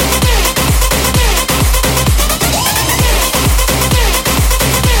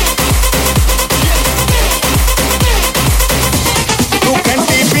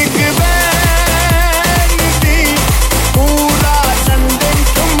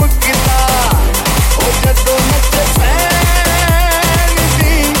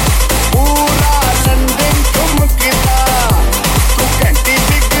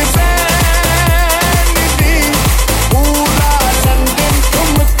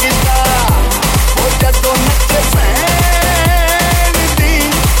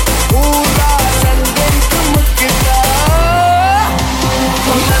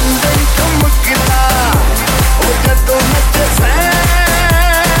 go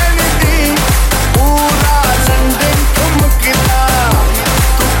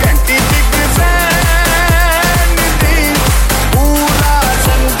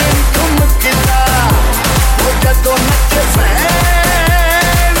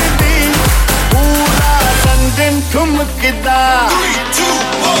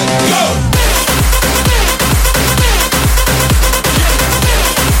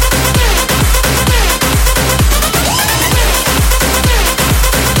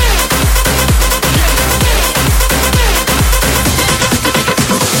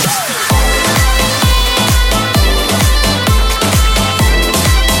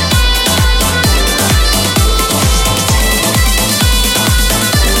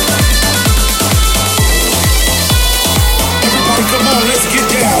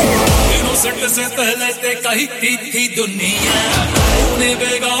से पहले ते कही थी दुनिया तूने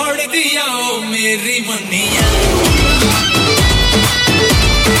बिगाड़ दिया ओ मेरी मनिया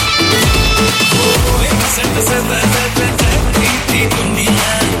से पहले ते कही थी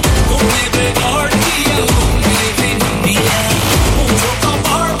दुनिया तूने बिगाड़ दिया ओ मेरी मनिया मुझे तो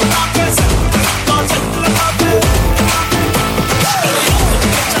मार बना के तो चल लगा पे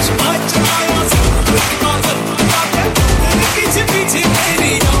चश्मा चलाया से पीछे पीछे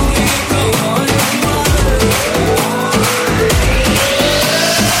मेरी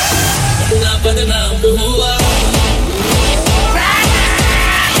बदनाम हुआ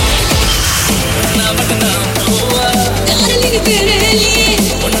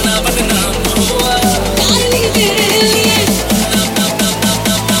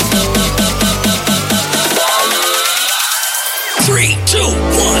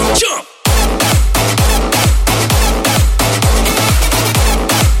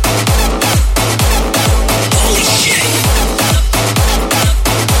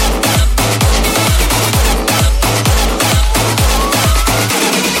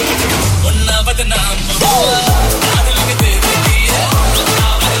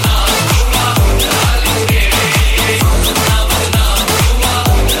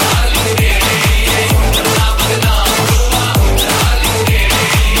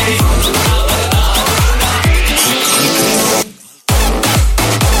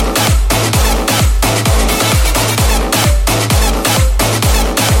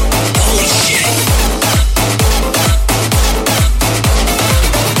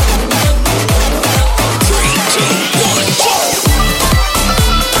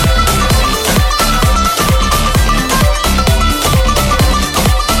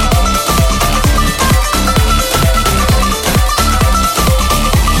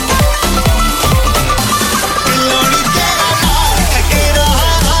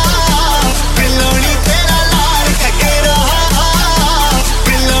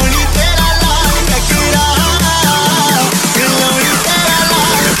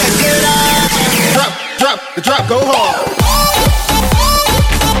Go home.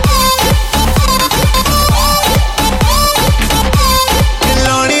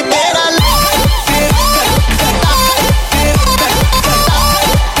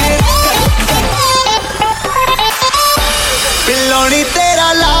 बिल्लोनी तेरा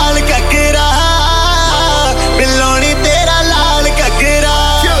लाल ककरा बिल्लोनी तेरा लाल ककरा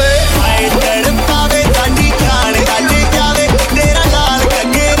आए तड़पावे ताड़ी जान कट जावे तेरा लाल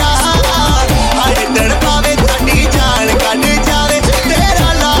ककरा आए तड़पावे ताड़ी जान कट जावे तेरा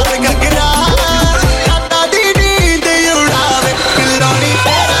लाल ककरा राता दी नींद उड़ावे बिल्लोनी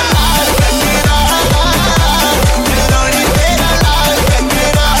तेरा लाल ककरा बिल्लोनी तेरा लाल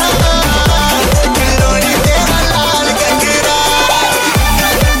ककरा बिल्लोनी तेरा लाल ककरा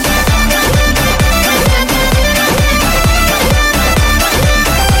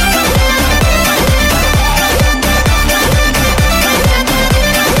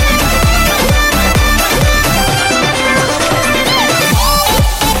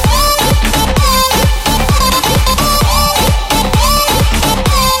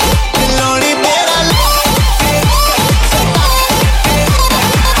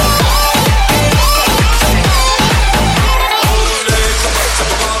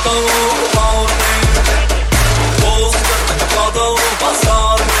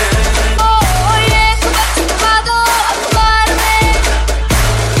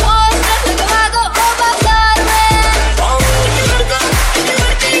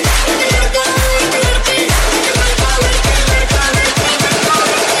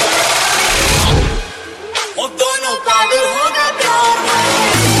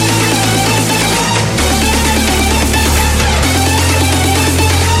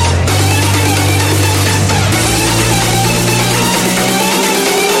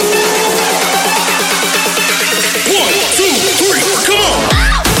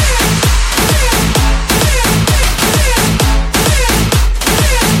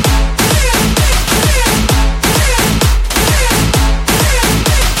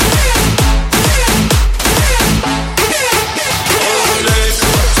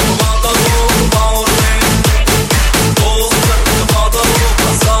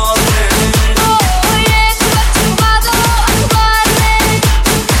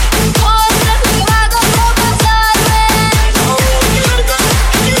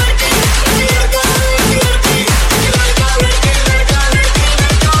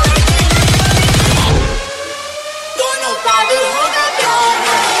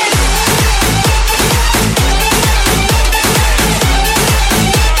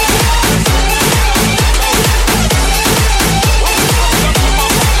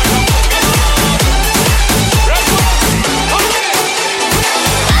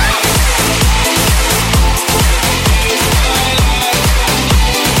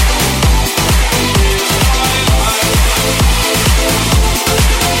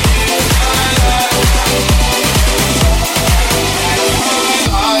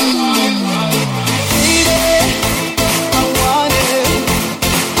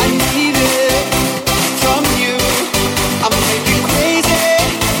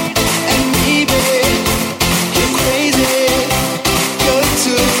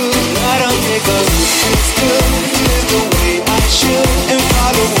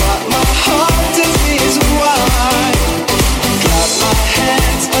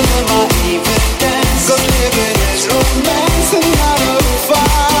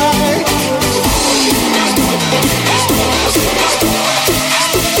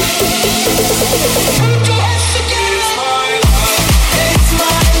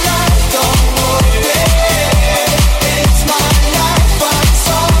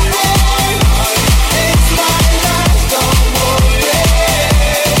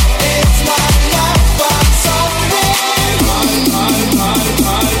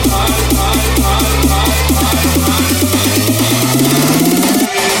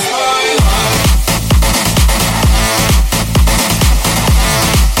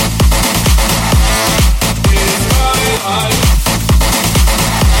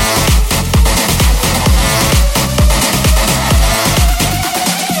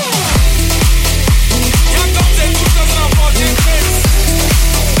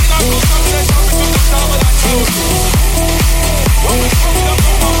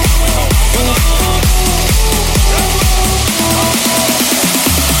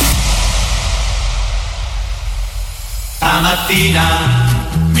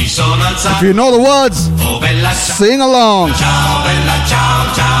If you know the words, sing along. Ciao bella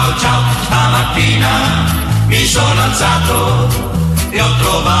ciao ciao ciao, stamattina mi sono alzato e ho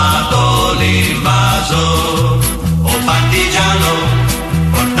trovato l'invaso. Oh partigiano,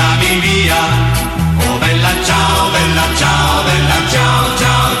 portami via, oh bella ciao. ciao,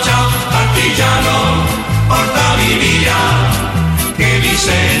 ciao, ciao, partigiano, portami via, che mi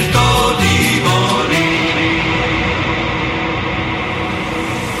sento di morire.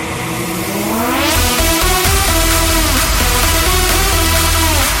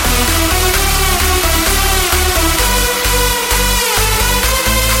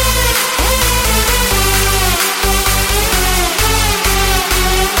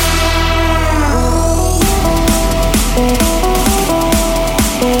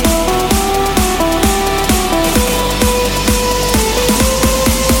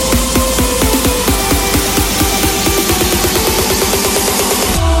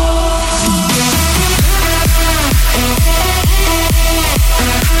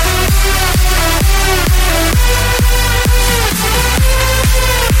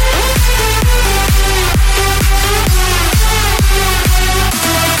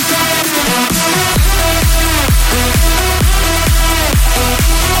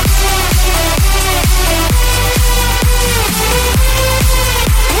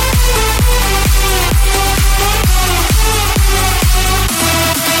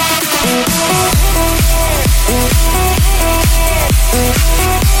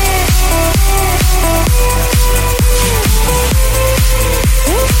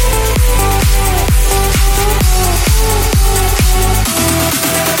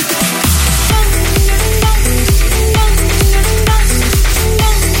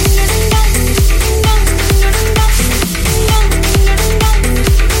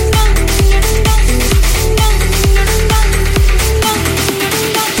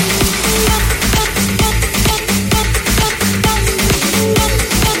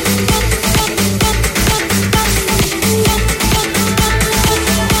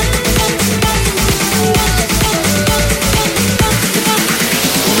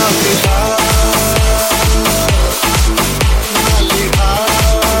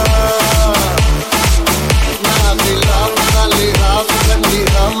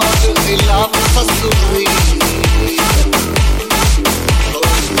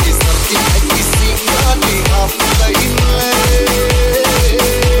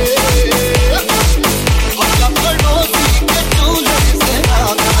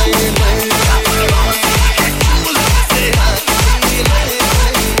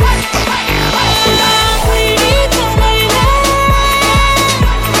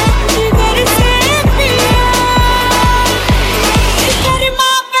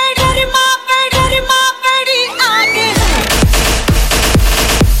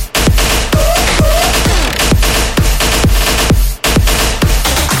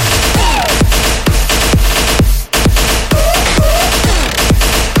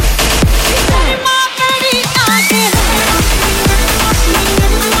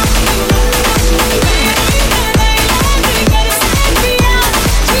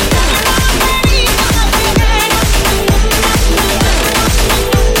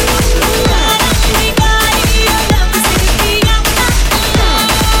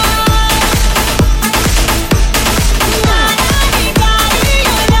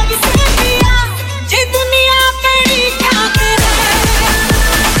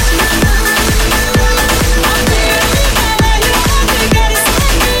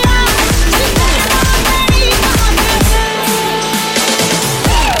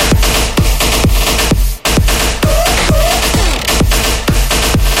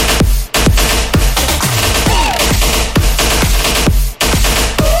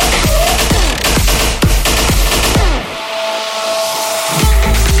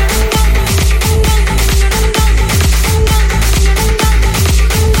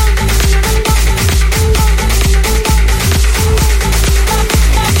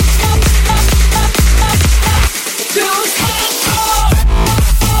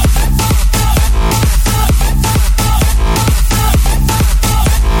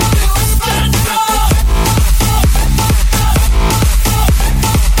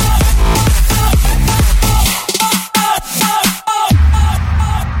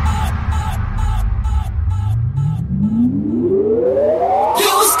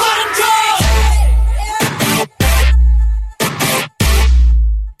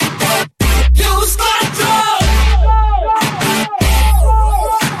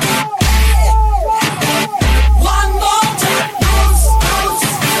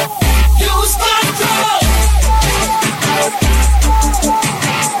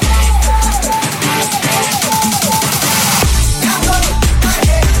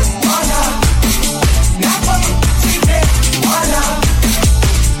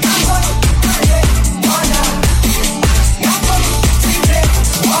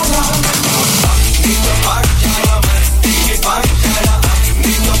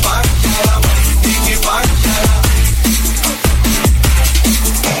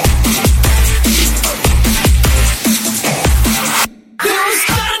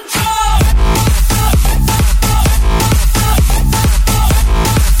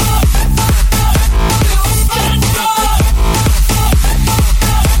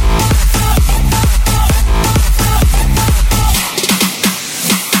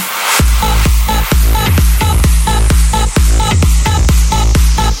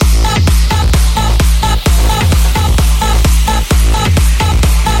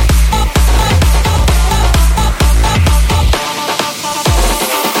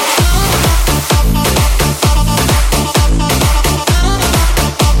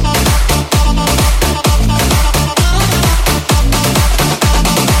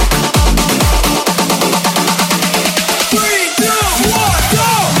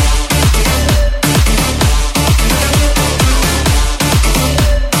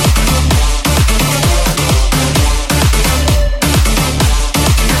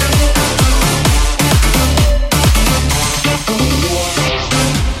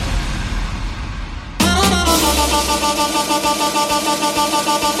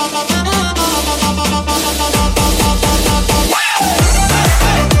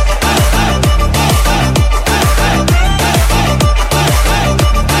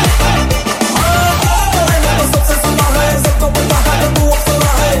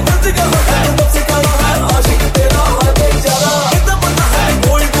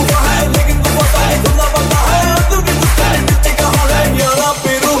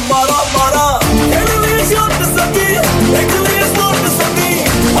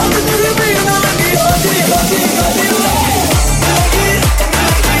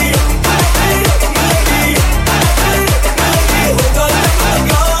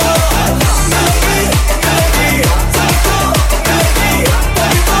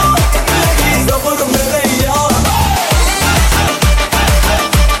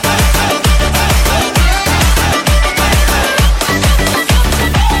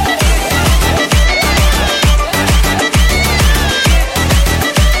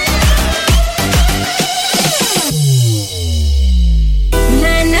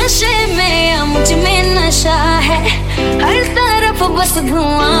 बस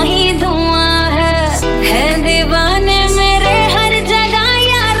धुआं ही धुआं है दीवाने मेरे हर जगह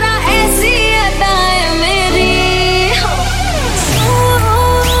यारा ऐसी अदाएं मेरी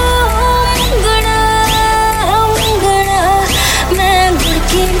मुंगड़ा मैं गुड़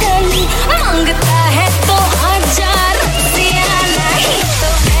की गली मांगता है तो आजा रसिया नहीं तो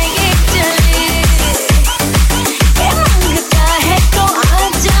मैं ये चली मांगता है तो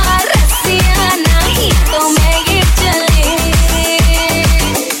आजा रसिया नहीं तो मैं ये चली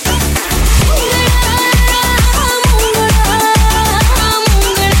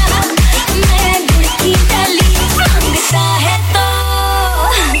मैं गुड़ की डली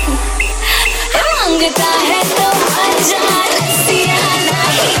मांगता है तो आजा रसिया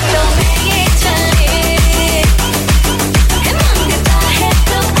नहीं तो मैं ये चली मांगता है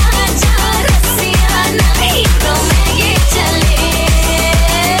तो आजा रसिया नहीं तो मैं ये चली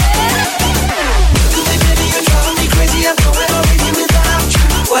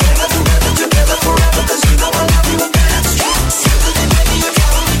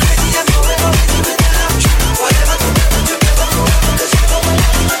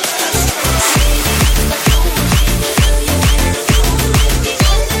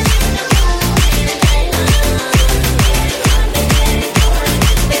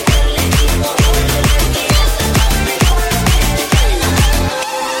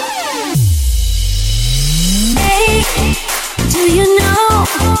Do you know,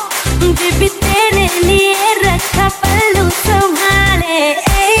 baby तेरे लिए रखा पल्लू संभाले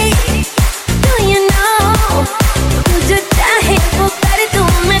Do you know, तू जो चाहे वो कर दूं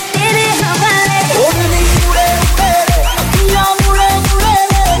मैं तेरे हवाले ओढ़नी उड़े उड़े रे अखियां मुड़े मुड़े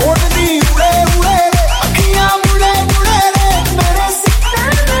रे ओढ़नी उड़े उड़े रे अखियां मुड़े मुड़े रे मेरे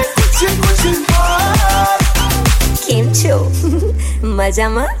सितारे में कुछ बात केम छो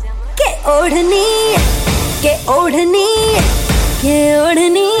मजामा के ओढ़नी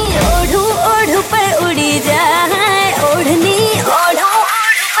ओढ़ू ओढ़ू पर उड़ी जाए ओढ़नी ओढ़ू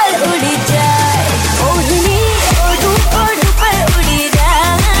ओढ़ू पर उड़ी जाए ओढ़नी ओढ़ू ओढ़ू पर उड़ी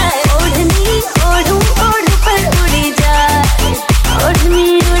जाए ओढ़नी ओढ़ू ओढ़ू पर उड़ी जाए ओढ़नी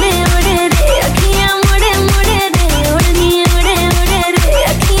उड़े उड़े रे अखियां मुड़े मुड़े रे ओढ़नी उड़े उड़े रे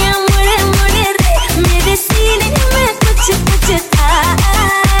अखियां मुड़े मुड़े रे मेरे सीने में कुछ था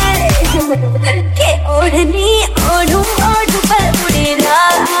के ओढ़नी ओढ़ू ओढ़ू पर उड़ी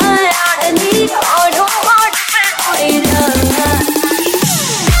जाए ओढ़नी ओढ़ू ओढ़ू पर उड़ी जाए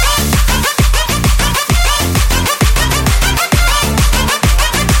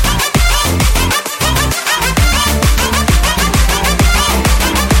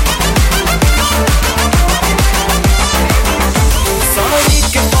साड़ी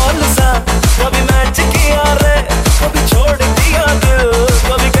के फॉल सा कभी मैच किया रे कभी छोड़ दिया दिल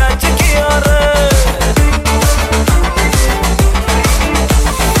कभी कैच किया रे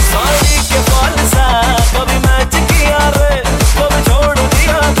साड़ी के फॉल सा कभी मैच किया रे कभी छोड़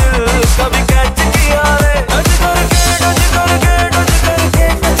दिया दिल कभी कैच किया रे टच करके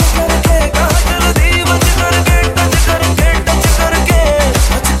कहाँ कर दी बच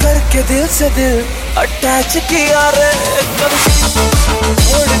करके दिल से दिल अटैच किया रे कभी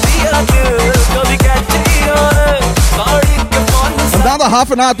छोड़ दिया दिल कभी कैच किया रे साड़ी के fall Another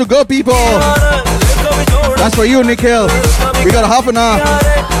half an hour to go, people. That's for you, Nikhil. We got half an hour.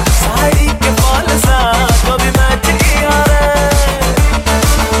 Sari के फॉल सा कभी मैच किया रे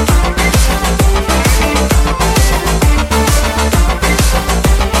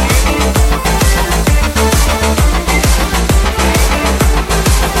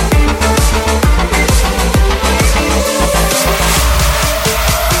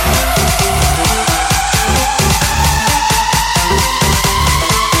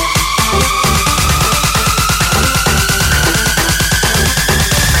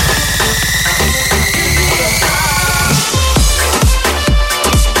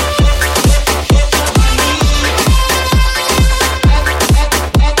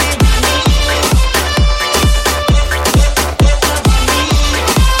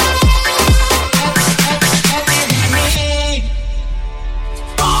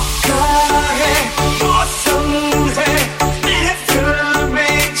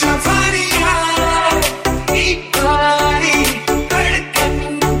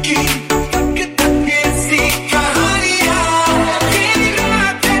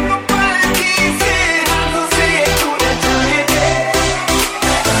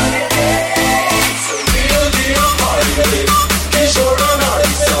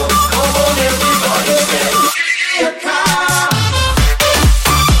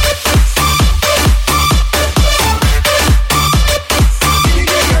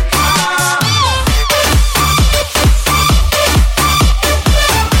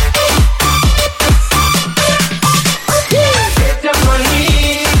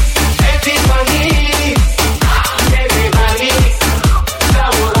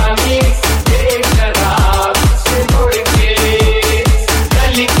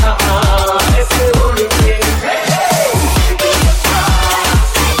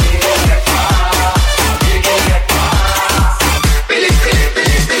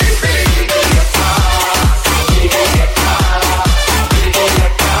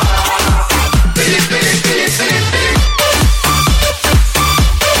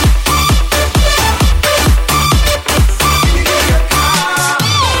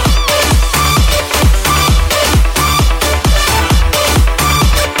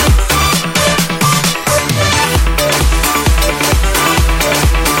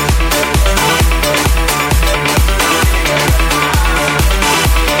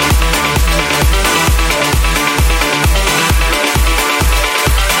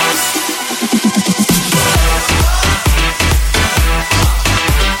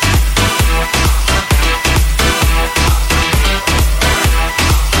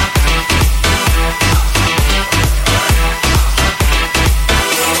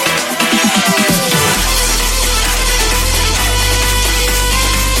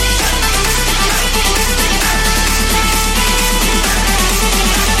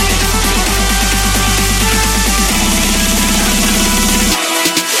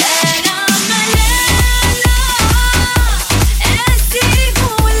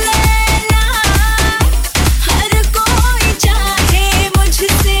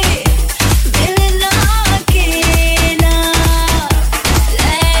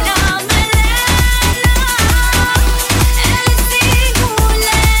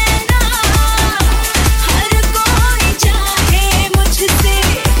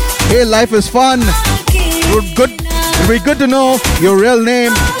way life is fun. Good. It'll be good to know your real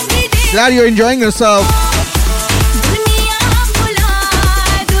name. Glad you're enjoying yourself.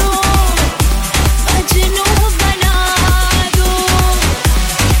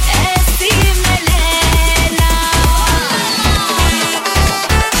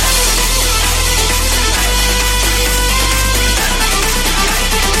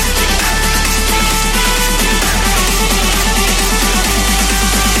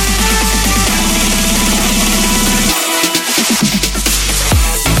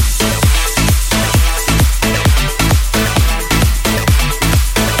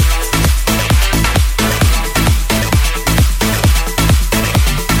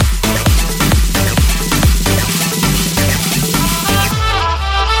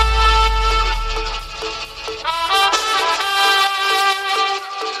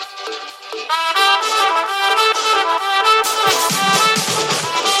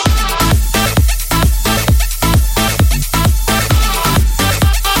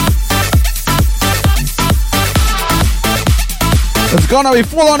 It's gonna be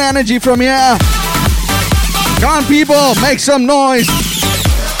full on energy from here. Come on, people, make some noise.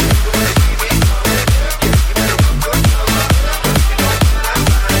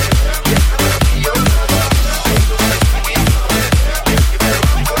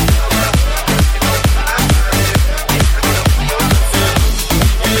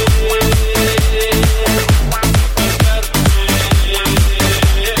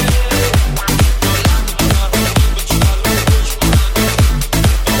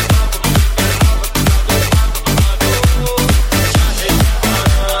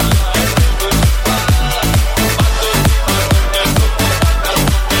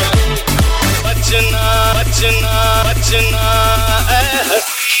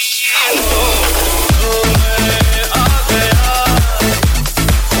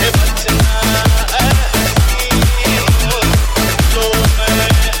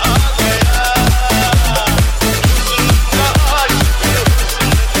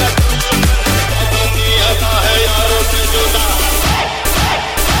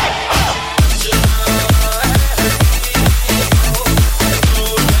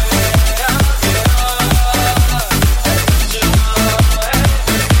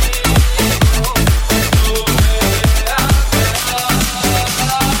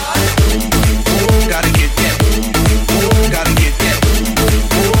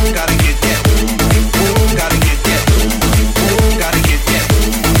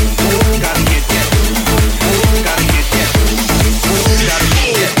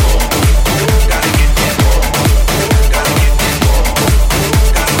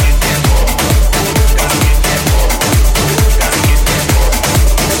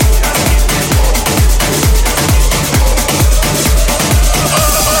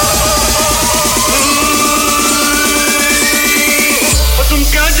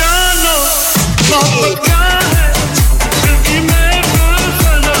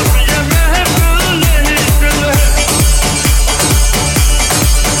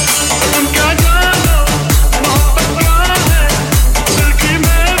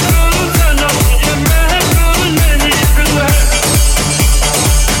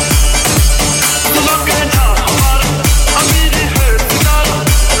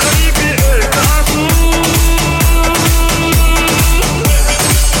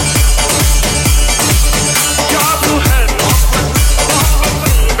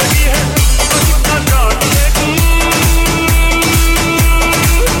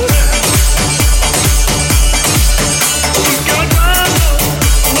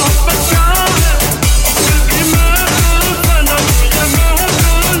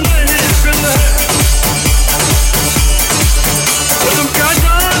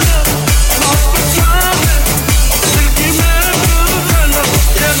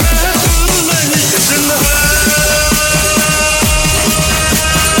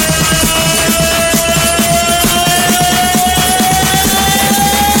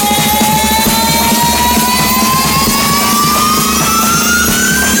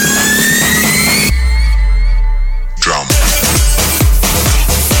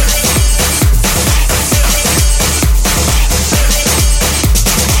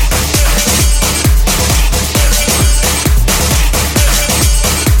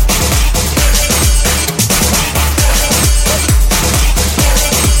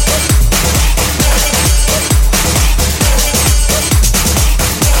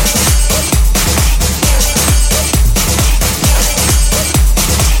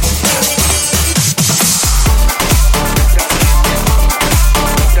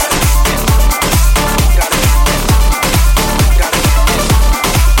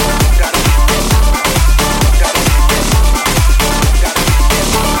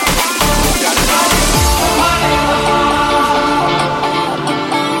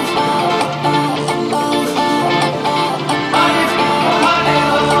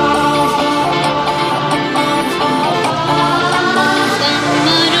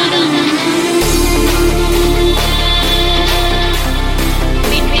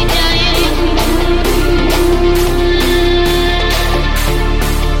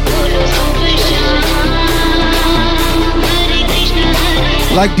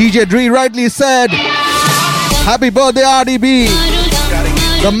 Like DJ Dre rightly said, happy birthday RDB,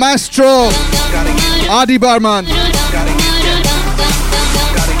 the maestro RD Barman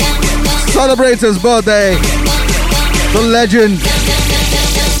celebrates his birthday, the legend.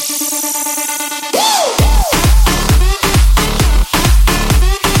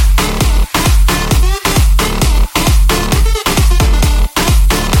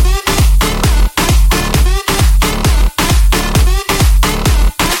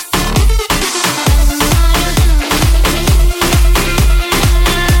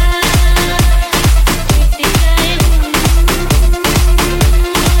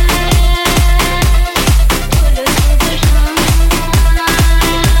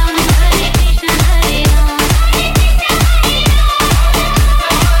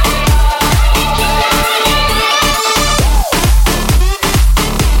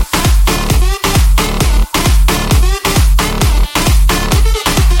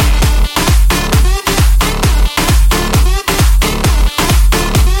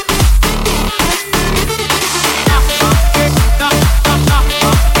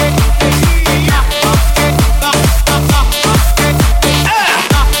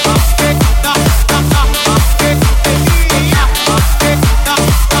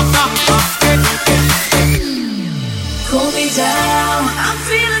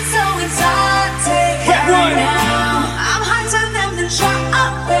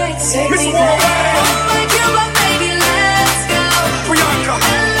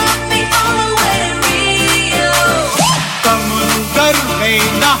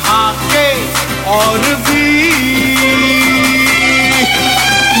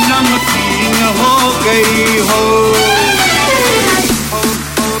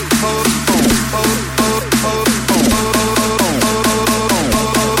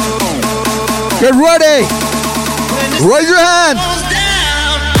 Get ready. Raise your hand.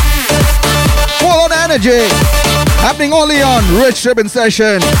 Full on energy. Happening only on RichTrippin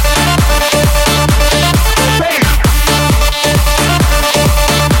session.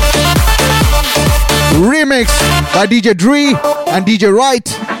 Remix by DJ Dre and DJ Right.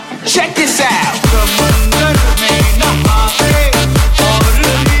 Check this out.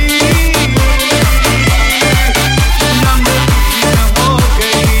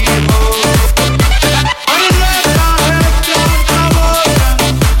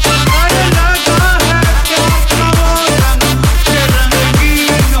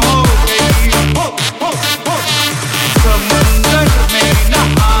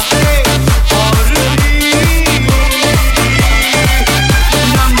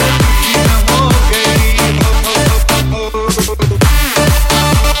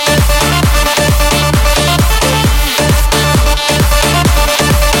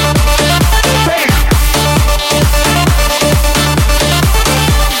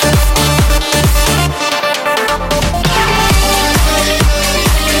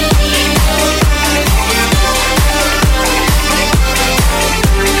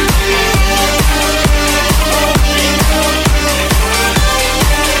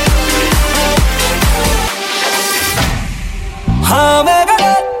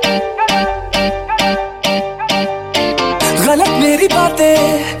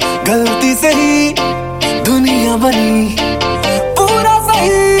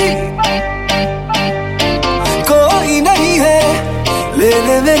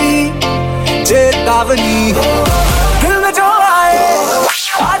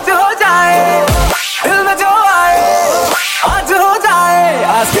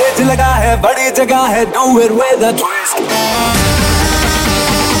 Do it with a twist.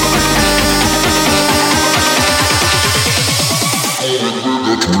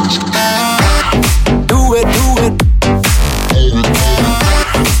 Do it, do it.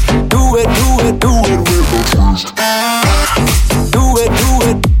 Do it, do it, do it with a twist. Do it, do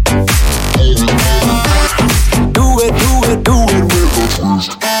it. Do it, do it, do it with a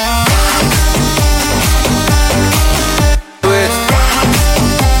twist.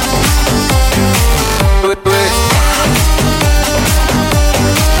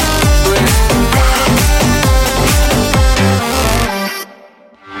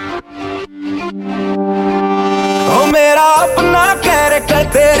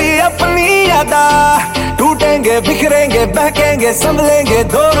 तेरी अपनी यादा टूटेंगे बिखरेंगे बहकेंगे संभलेंगे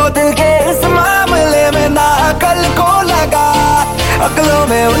दोनों दिल के इस मामले में ना कल को लगा अकलों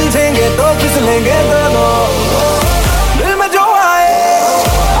में उलझेंगे तो फिसलेंगे दोनों दिल में जो आए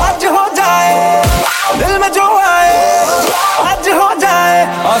आज हो जाए दिल में जो आए आज हो जाए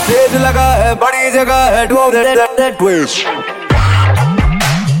और सेज लगा है बड़ी जगह है ट्विस्ट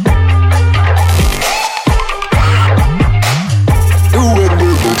Do it.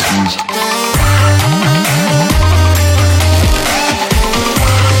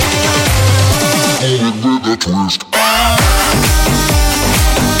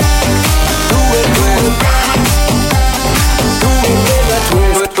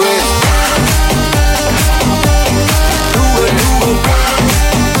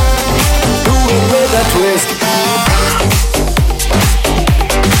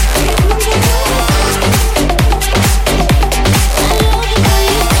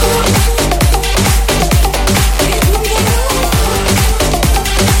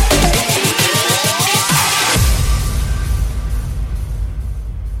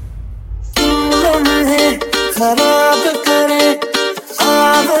 खराब करे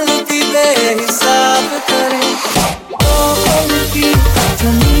आवलती बेहिसाब करे ओ की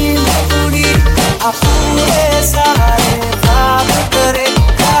जमीन पूरी पूरे सारे खाब करे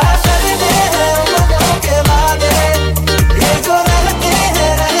क्या करने हैं उम्रों के वादे ये जो रहते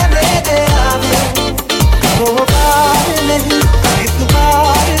हैं रहने दे आगे दो बार नहीं एक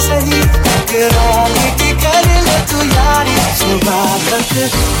बार सही इकरार की कर ले तू यारी सुबह तक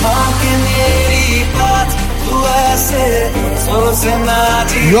बाकी मेरी बात तू ऐसे सोचना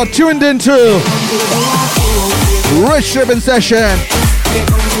जी You're tuned into RichTrippin session.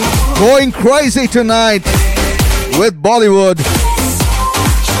 Going crazy tonight with Bollywood.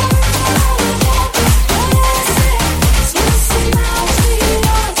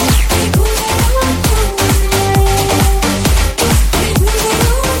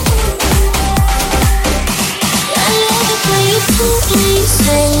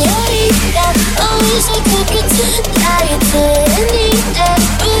 Señorita, I wish I could pretend that you didn't need that,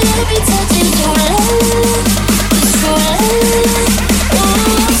 but every touch is your love, it's your love.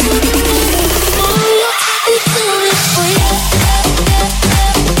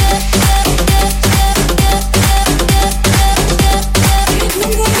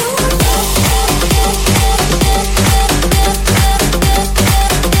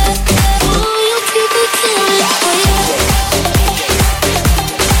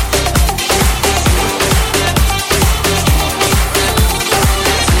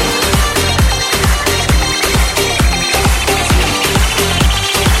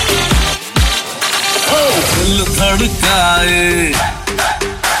 धड़काए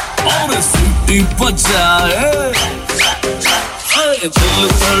और सीटी बजाए दिल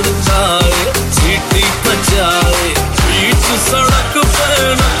धड़काए सीटी बजाए बीच सड़क पे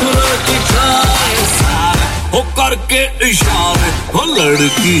नखरे दिखाए सारे हो करके इशारे हो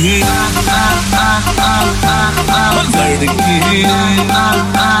लड़की हो लड़की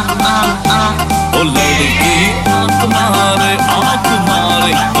हो लड़की आंख मारे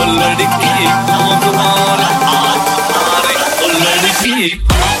हो लड़की आंख मारे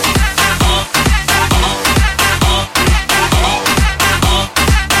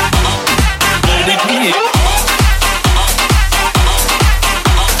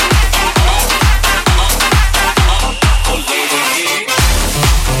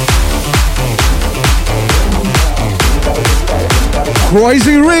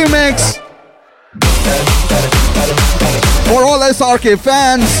Crazy remix for all SRK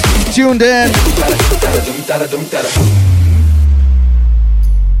fans tuned in.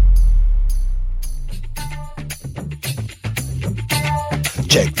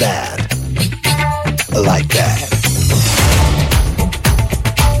 Check that. I like that.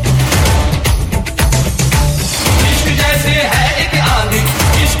 इश्क जैसे है एक आंधी,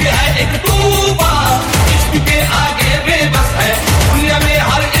 इश्क है एक तूफान, इश्क के आगे बेबस है दुनिया में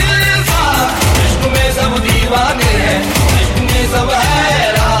हर इंसान, इश्क में सब दीवाने हैं, इश्क में सब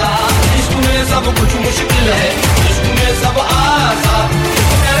हैरान, इश्क में सब कुछ मुश्किल है, इश्क में सब आसान,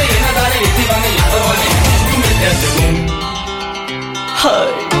 ये नजारे ये दीवाने ये परवाने, इश्क में कैसे तुम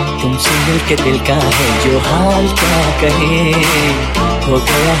तुमसे मिलके दिल का है जो हाल क्या कहे, हो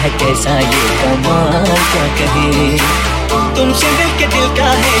गया है कैसा ये कमाल क्या कहे, तुमसे मिलके दिल का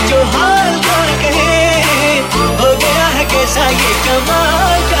है जो हाल क्या कहे, हो गया है कैसा ये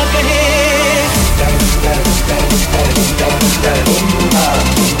कमाल क्या कहे।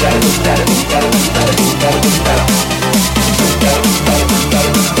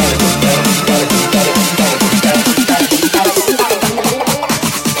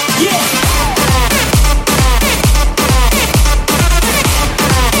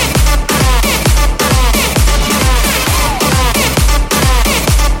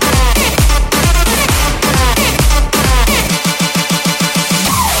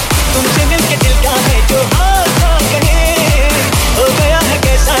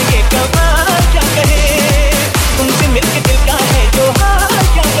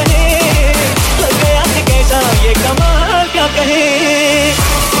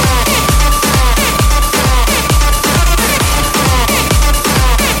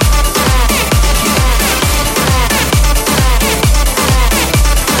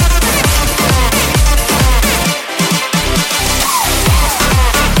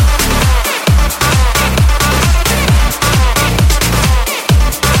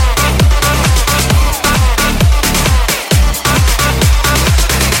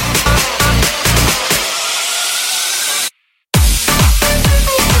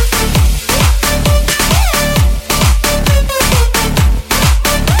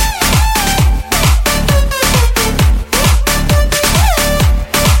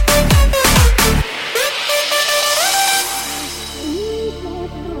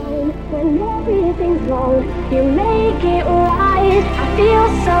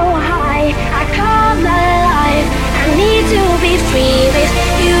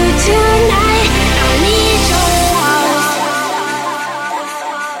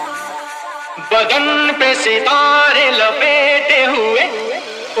 सितारे लपेटे हुए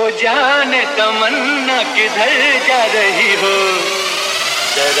वो जाने तमन्ना किधर जा रही हो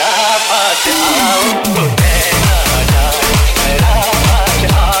जरा पास आओ तो कहना जाए जरा पास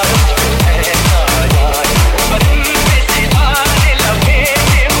आओ तो कहना जाए बदन पे सितारे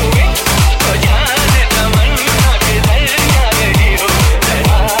लपेटे हुए वो जाने तमन्ना किधर जा रही हो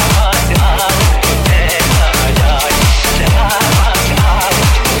जरा पास आओ तो कहना जाए जरा पास आओ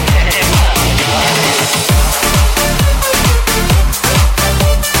तो कहना जाए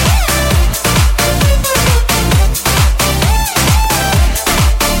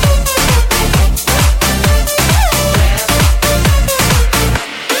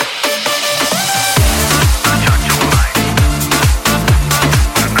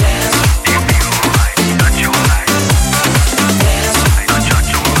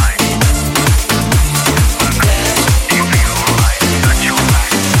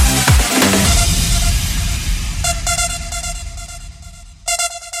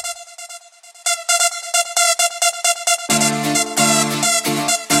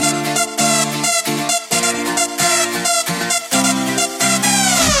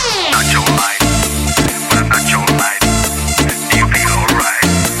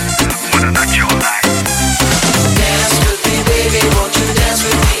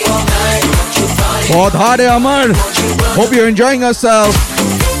बहुत hard है अमर. Hope you're enjoying yourself.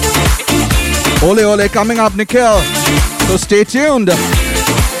 Ole Ole coming up, Nikhil. So stay tuned.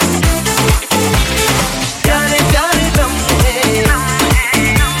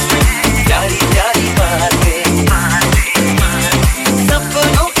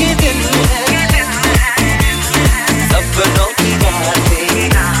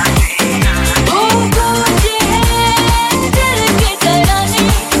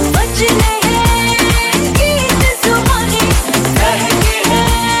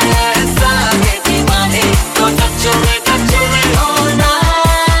 Oh, no.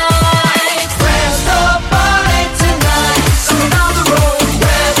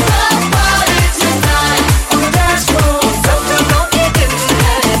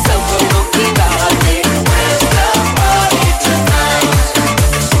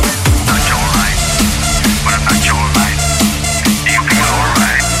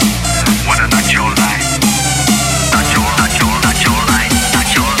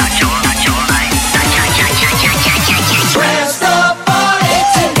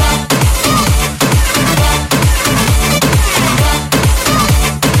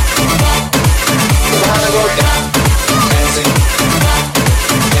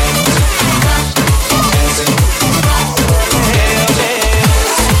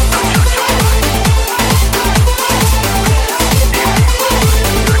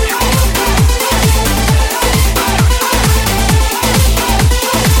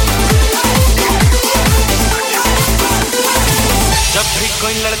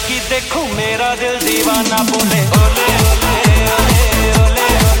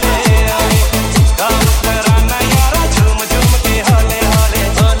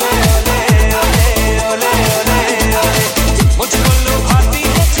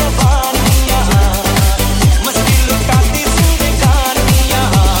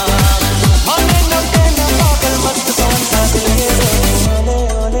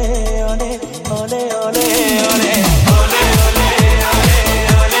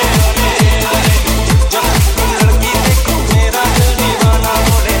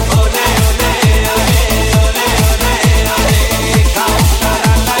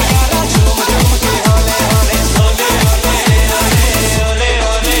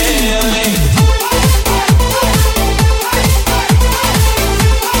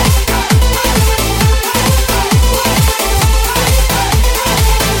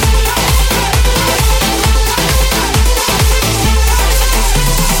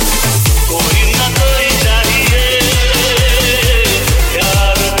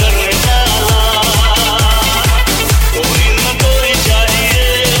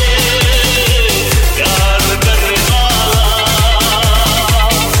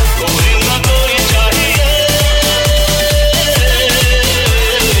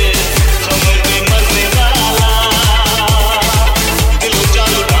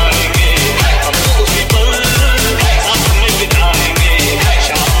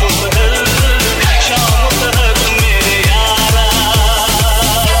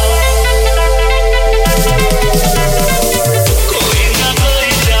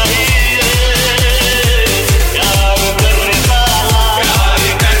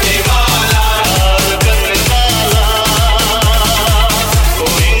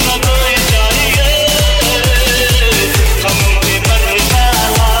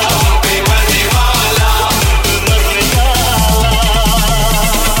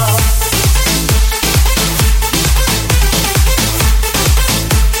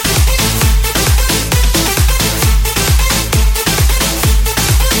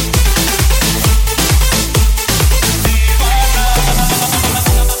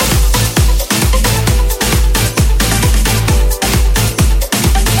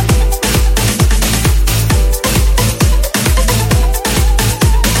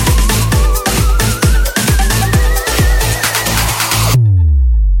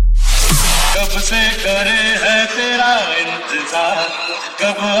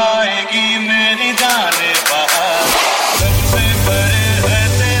 आएगी मेरी जाने बाहर सबसे परे है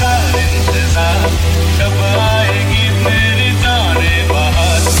तेरा इंतजार कब आएगी मेरी जाने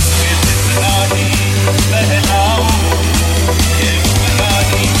बाहर ये जितना ही बहलाऊं ये उतना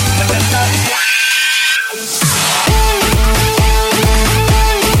ही मचलता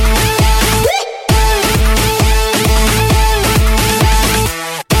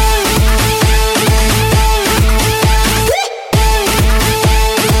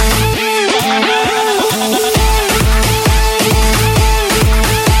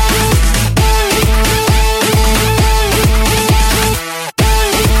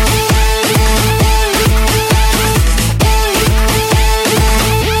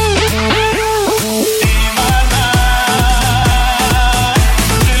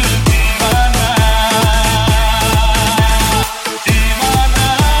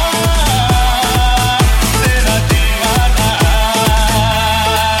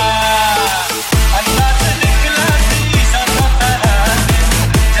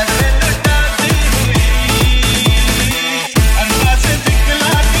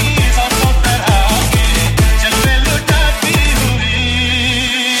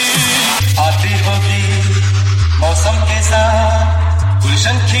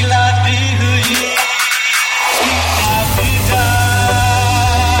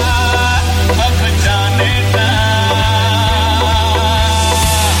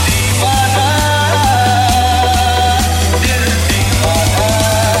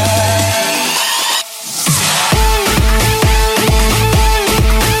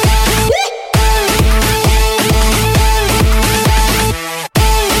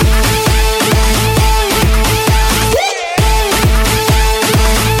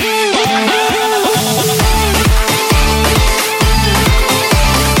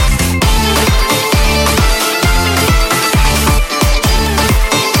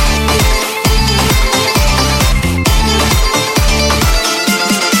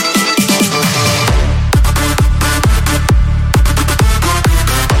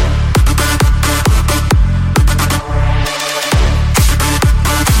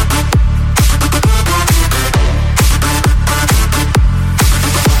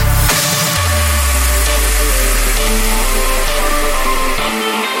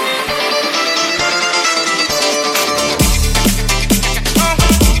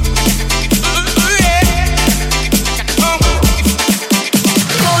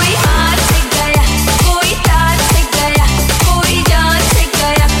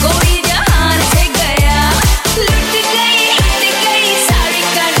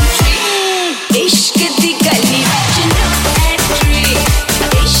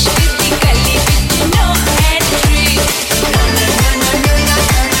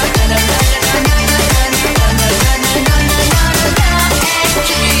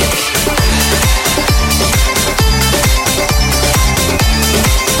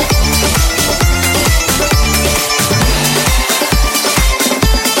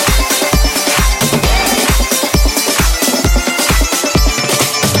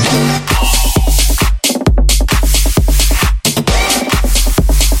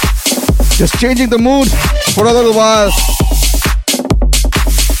Just changing the mood for a little while.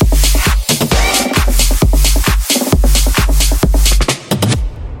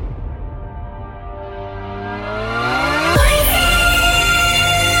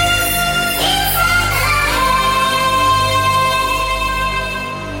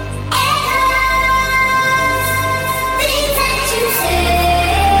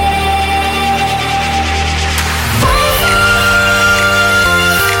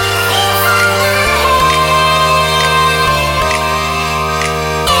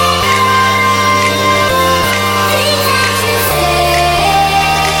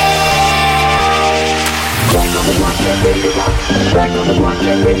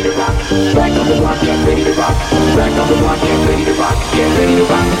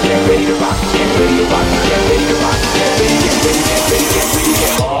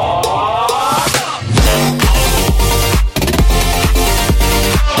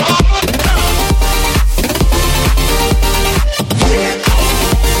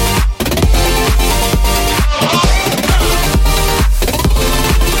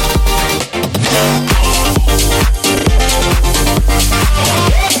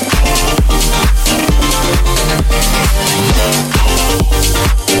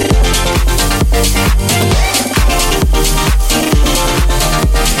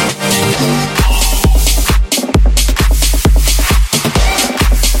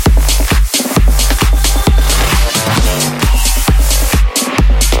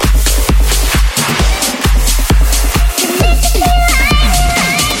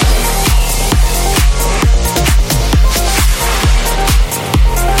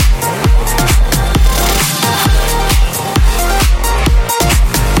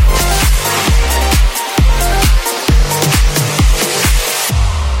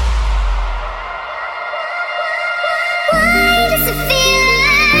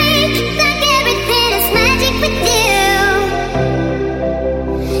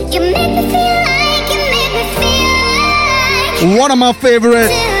 one of my favorite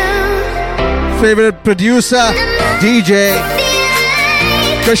producer, DJ,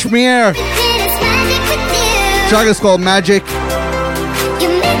 Kashmir. Track is called Magic.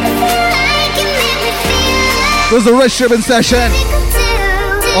 This is the RichTrippin session,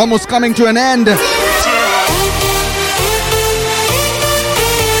 almost coming to an end.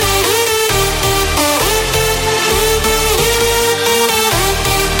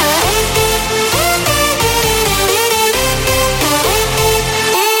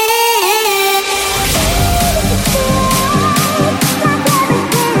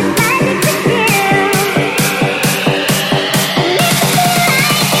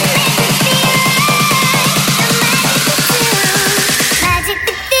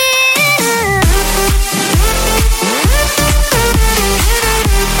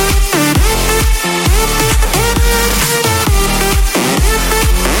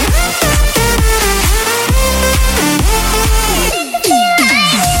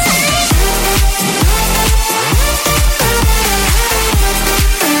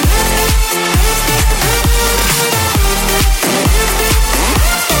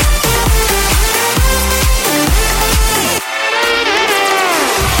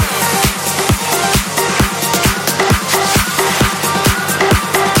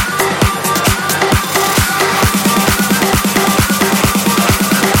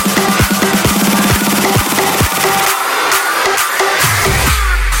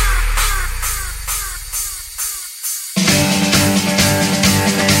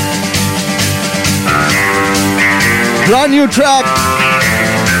 Brand new track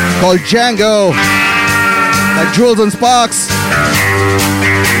called Django by Jules and Sparks.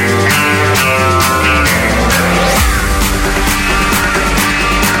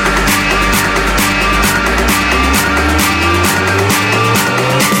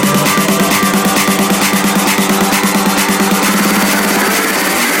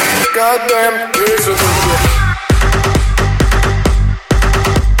 Goddamn piece of shit.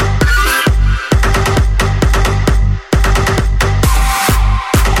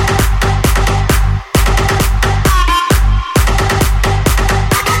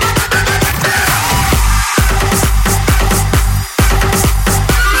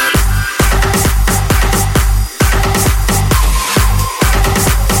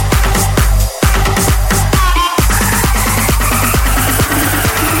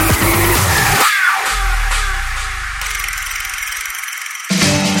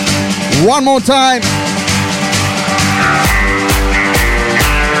 One more time.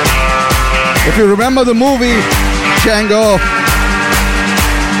 If you remember the movie Django,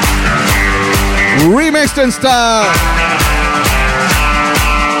 remixed in style.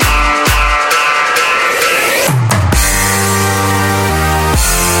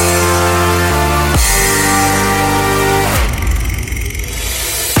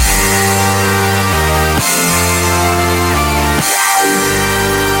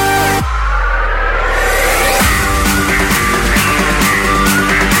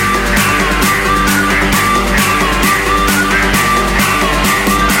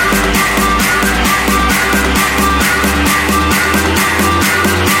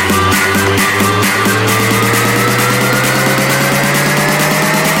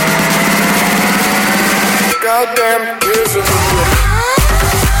 Goddamn piece of shit.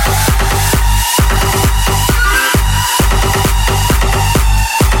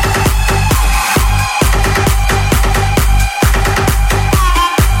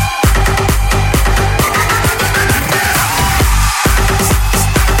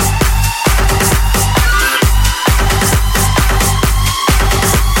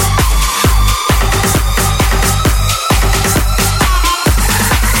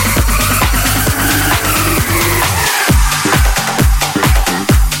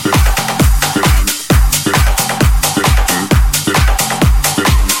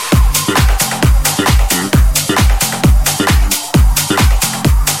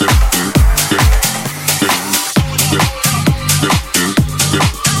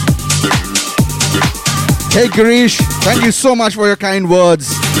 Hey Girish, thank you so much for your kind words.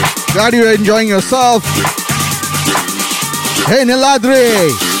 Glad you're enjoying yourself. Hey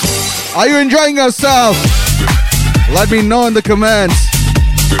Niladri, are you enjoying yourself? Let me know in the comments.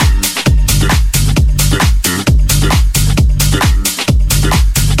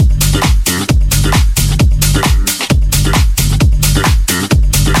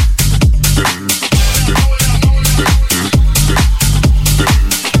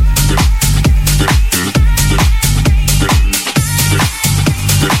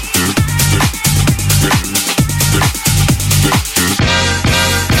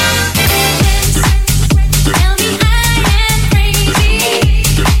 Tell me I am free.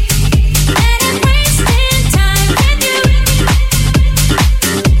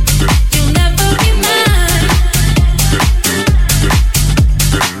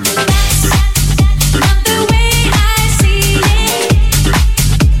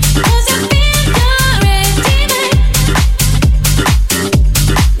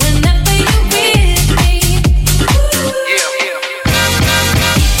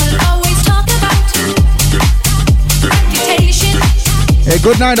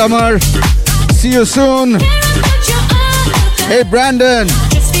 Good night, Amar. See you soon. Hey, Brandon.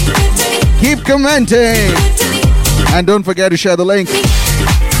 Keep commenting. And don't forget to share the link.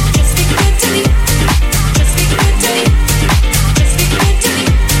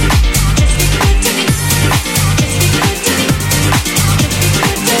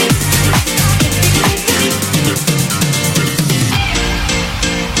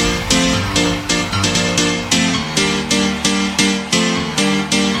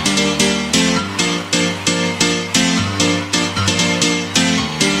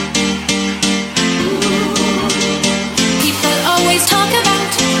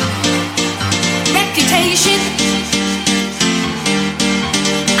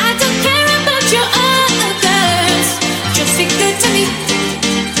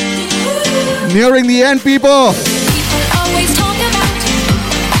 Nearing the end, people.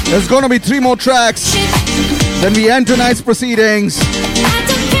 There's gonna be 3 more tracks. Then we end tonight's proceedings.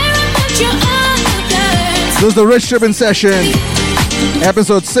 This is the RichTrippin session,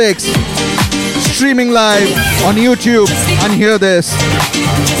 episode 6, streaming live on YouTube. And hear this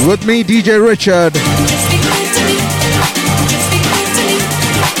with me, DJ Richard.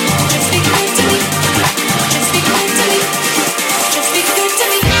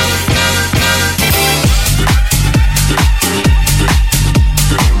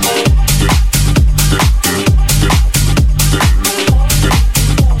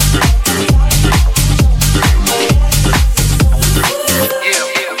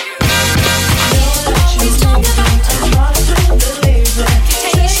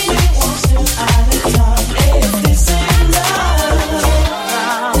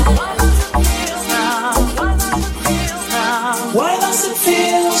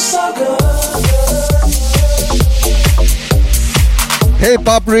 Hey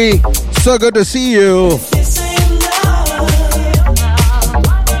Papri, so good to see you.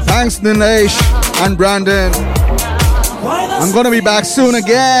 Thanks Nilesh and Brandon. I'm gonna be back soon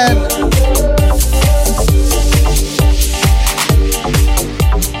again.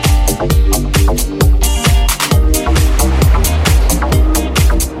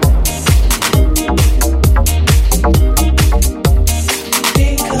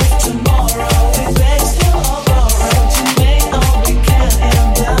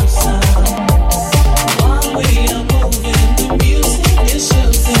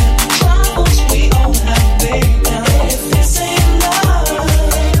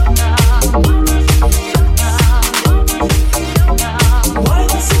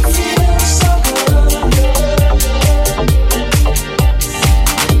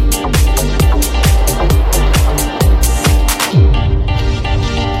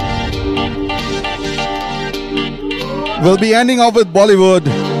 We'll be ending off with Bollywood.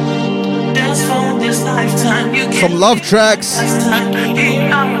 Some love tracks.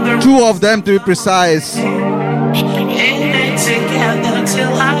 2 of them to be precise.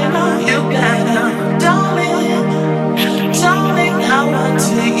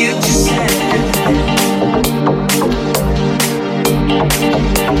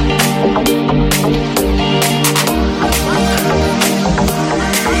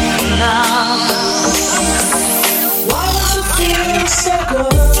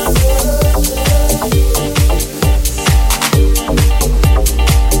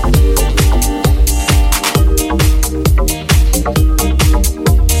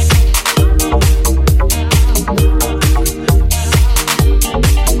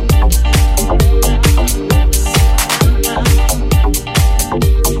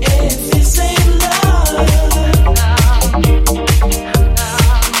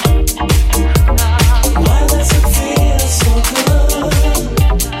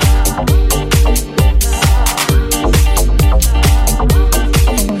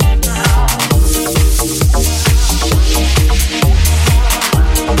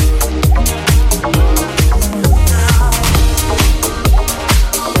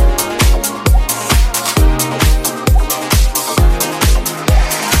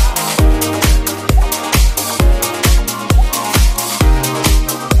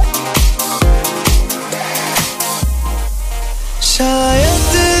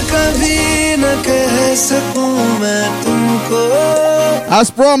 As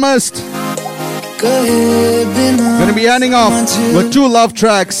promised, gonna be ending off with 2 love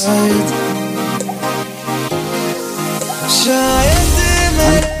tracks.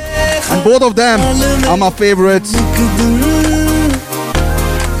 And both of them are my favorites.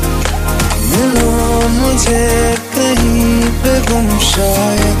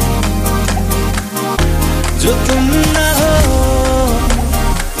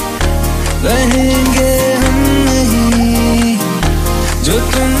 रहेंगे हम नहीं जो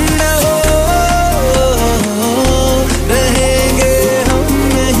तुम न हो रहेंगे हम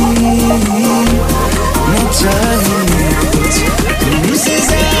नहीं, न चाहिए कुछ तुमसे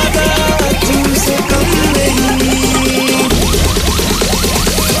ज्यादा तुमसे कम नहीं,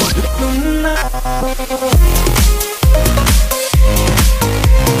 तुम न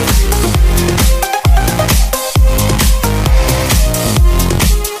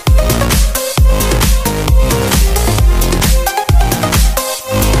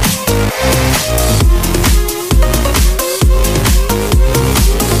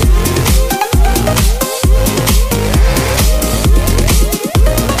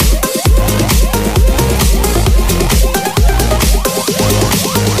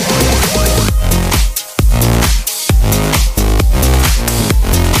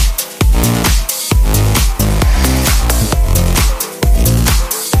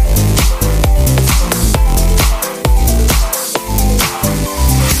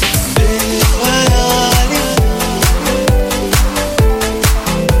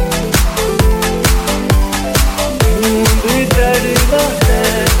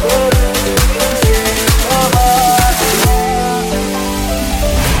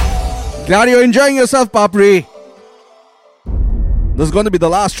Glad you're enjoying yourself, Papri. This is going to be the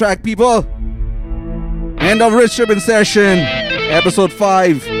last track, people. End of RichTrippin session. Episode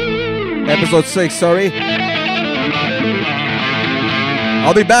 5. Episode 6, sorry.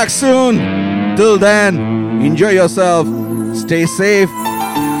 I'll be back soon. Till then, enjoy yourself. Stay safe.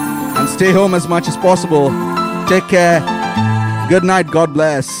 And stay home as much as possible. Take care. Good night. God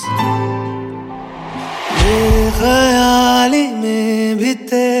bless. ख्याली में भी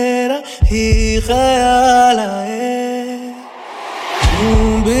तेरा ही ख्याल आए, क्यों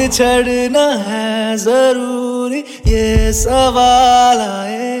बिछड़ना है जरूरी ये सवाल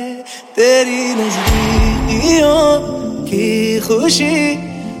आए, तेरी नजदीकियों की खुशी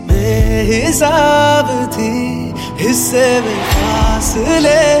बेहिसाब थी, हिस्से में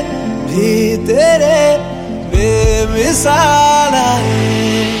फासले भी तेरे बेमिसाल आए,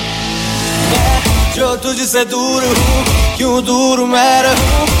 जो तुझसे दूर हूँ क्यों दूर मैं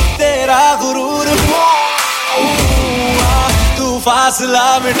रहूँ, तेरा गुरूर हूँ, तू फासला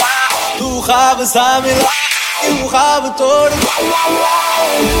मिटा, तू ख्वाब सा मिला, क्यों ख्वाब तोड़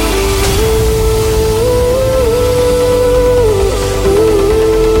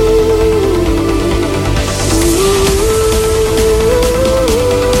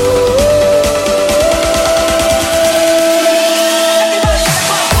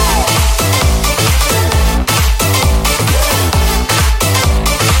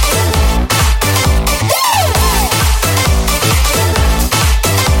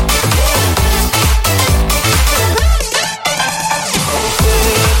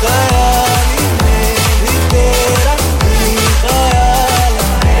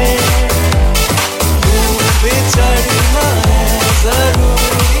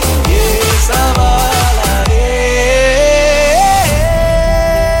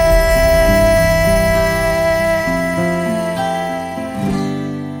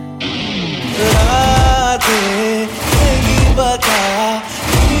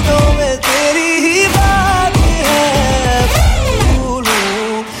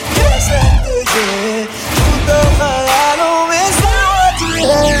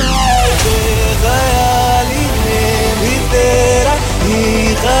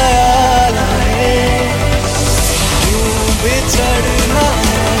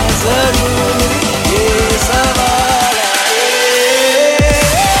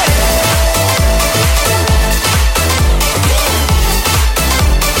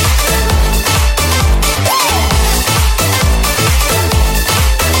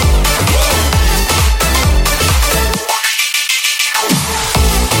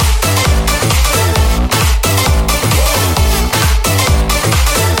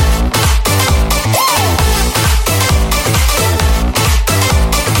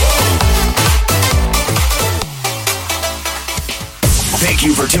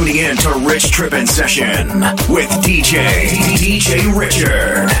Tuning in to RichTrippin Session with DJ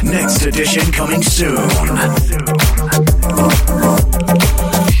Richard. Next edition coming soon.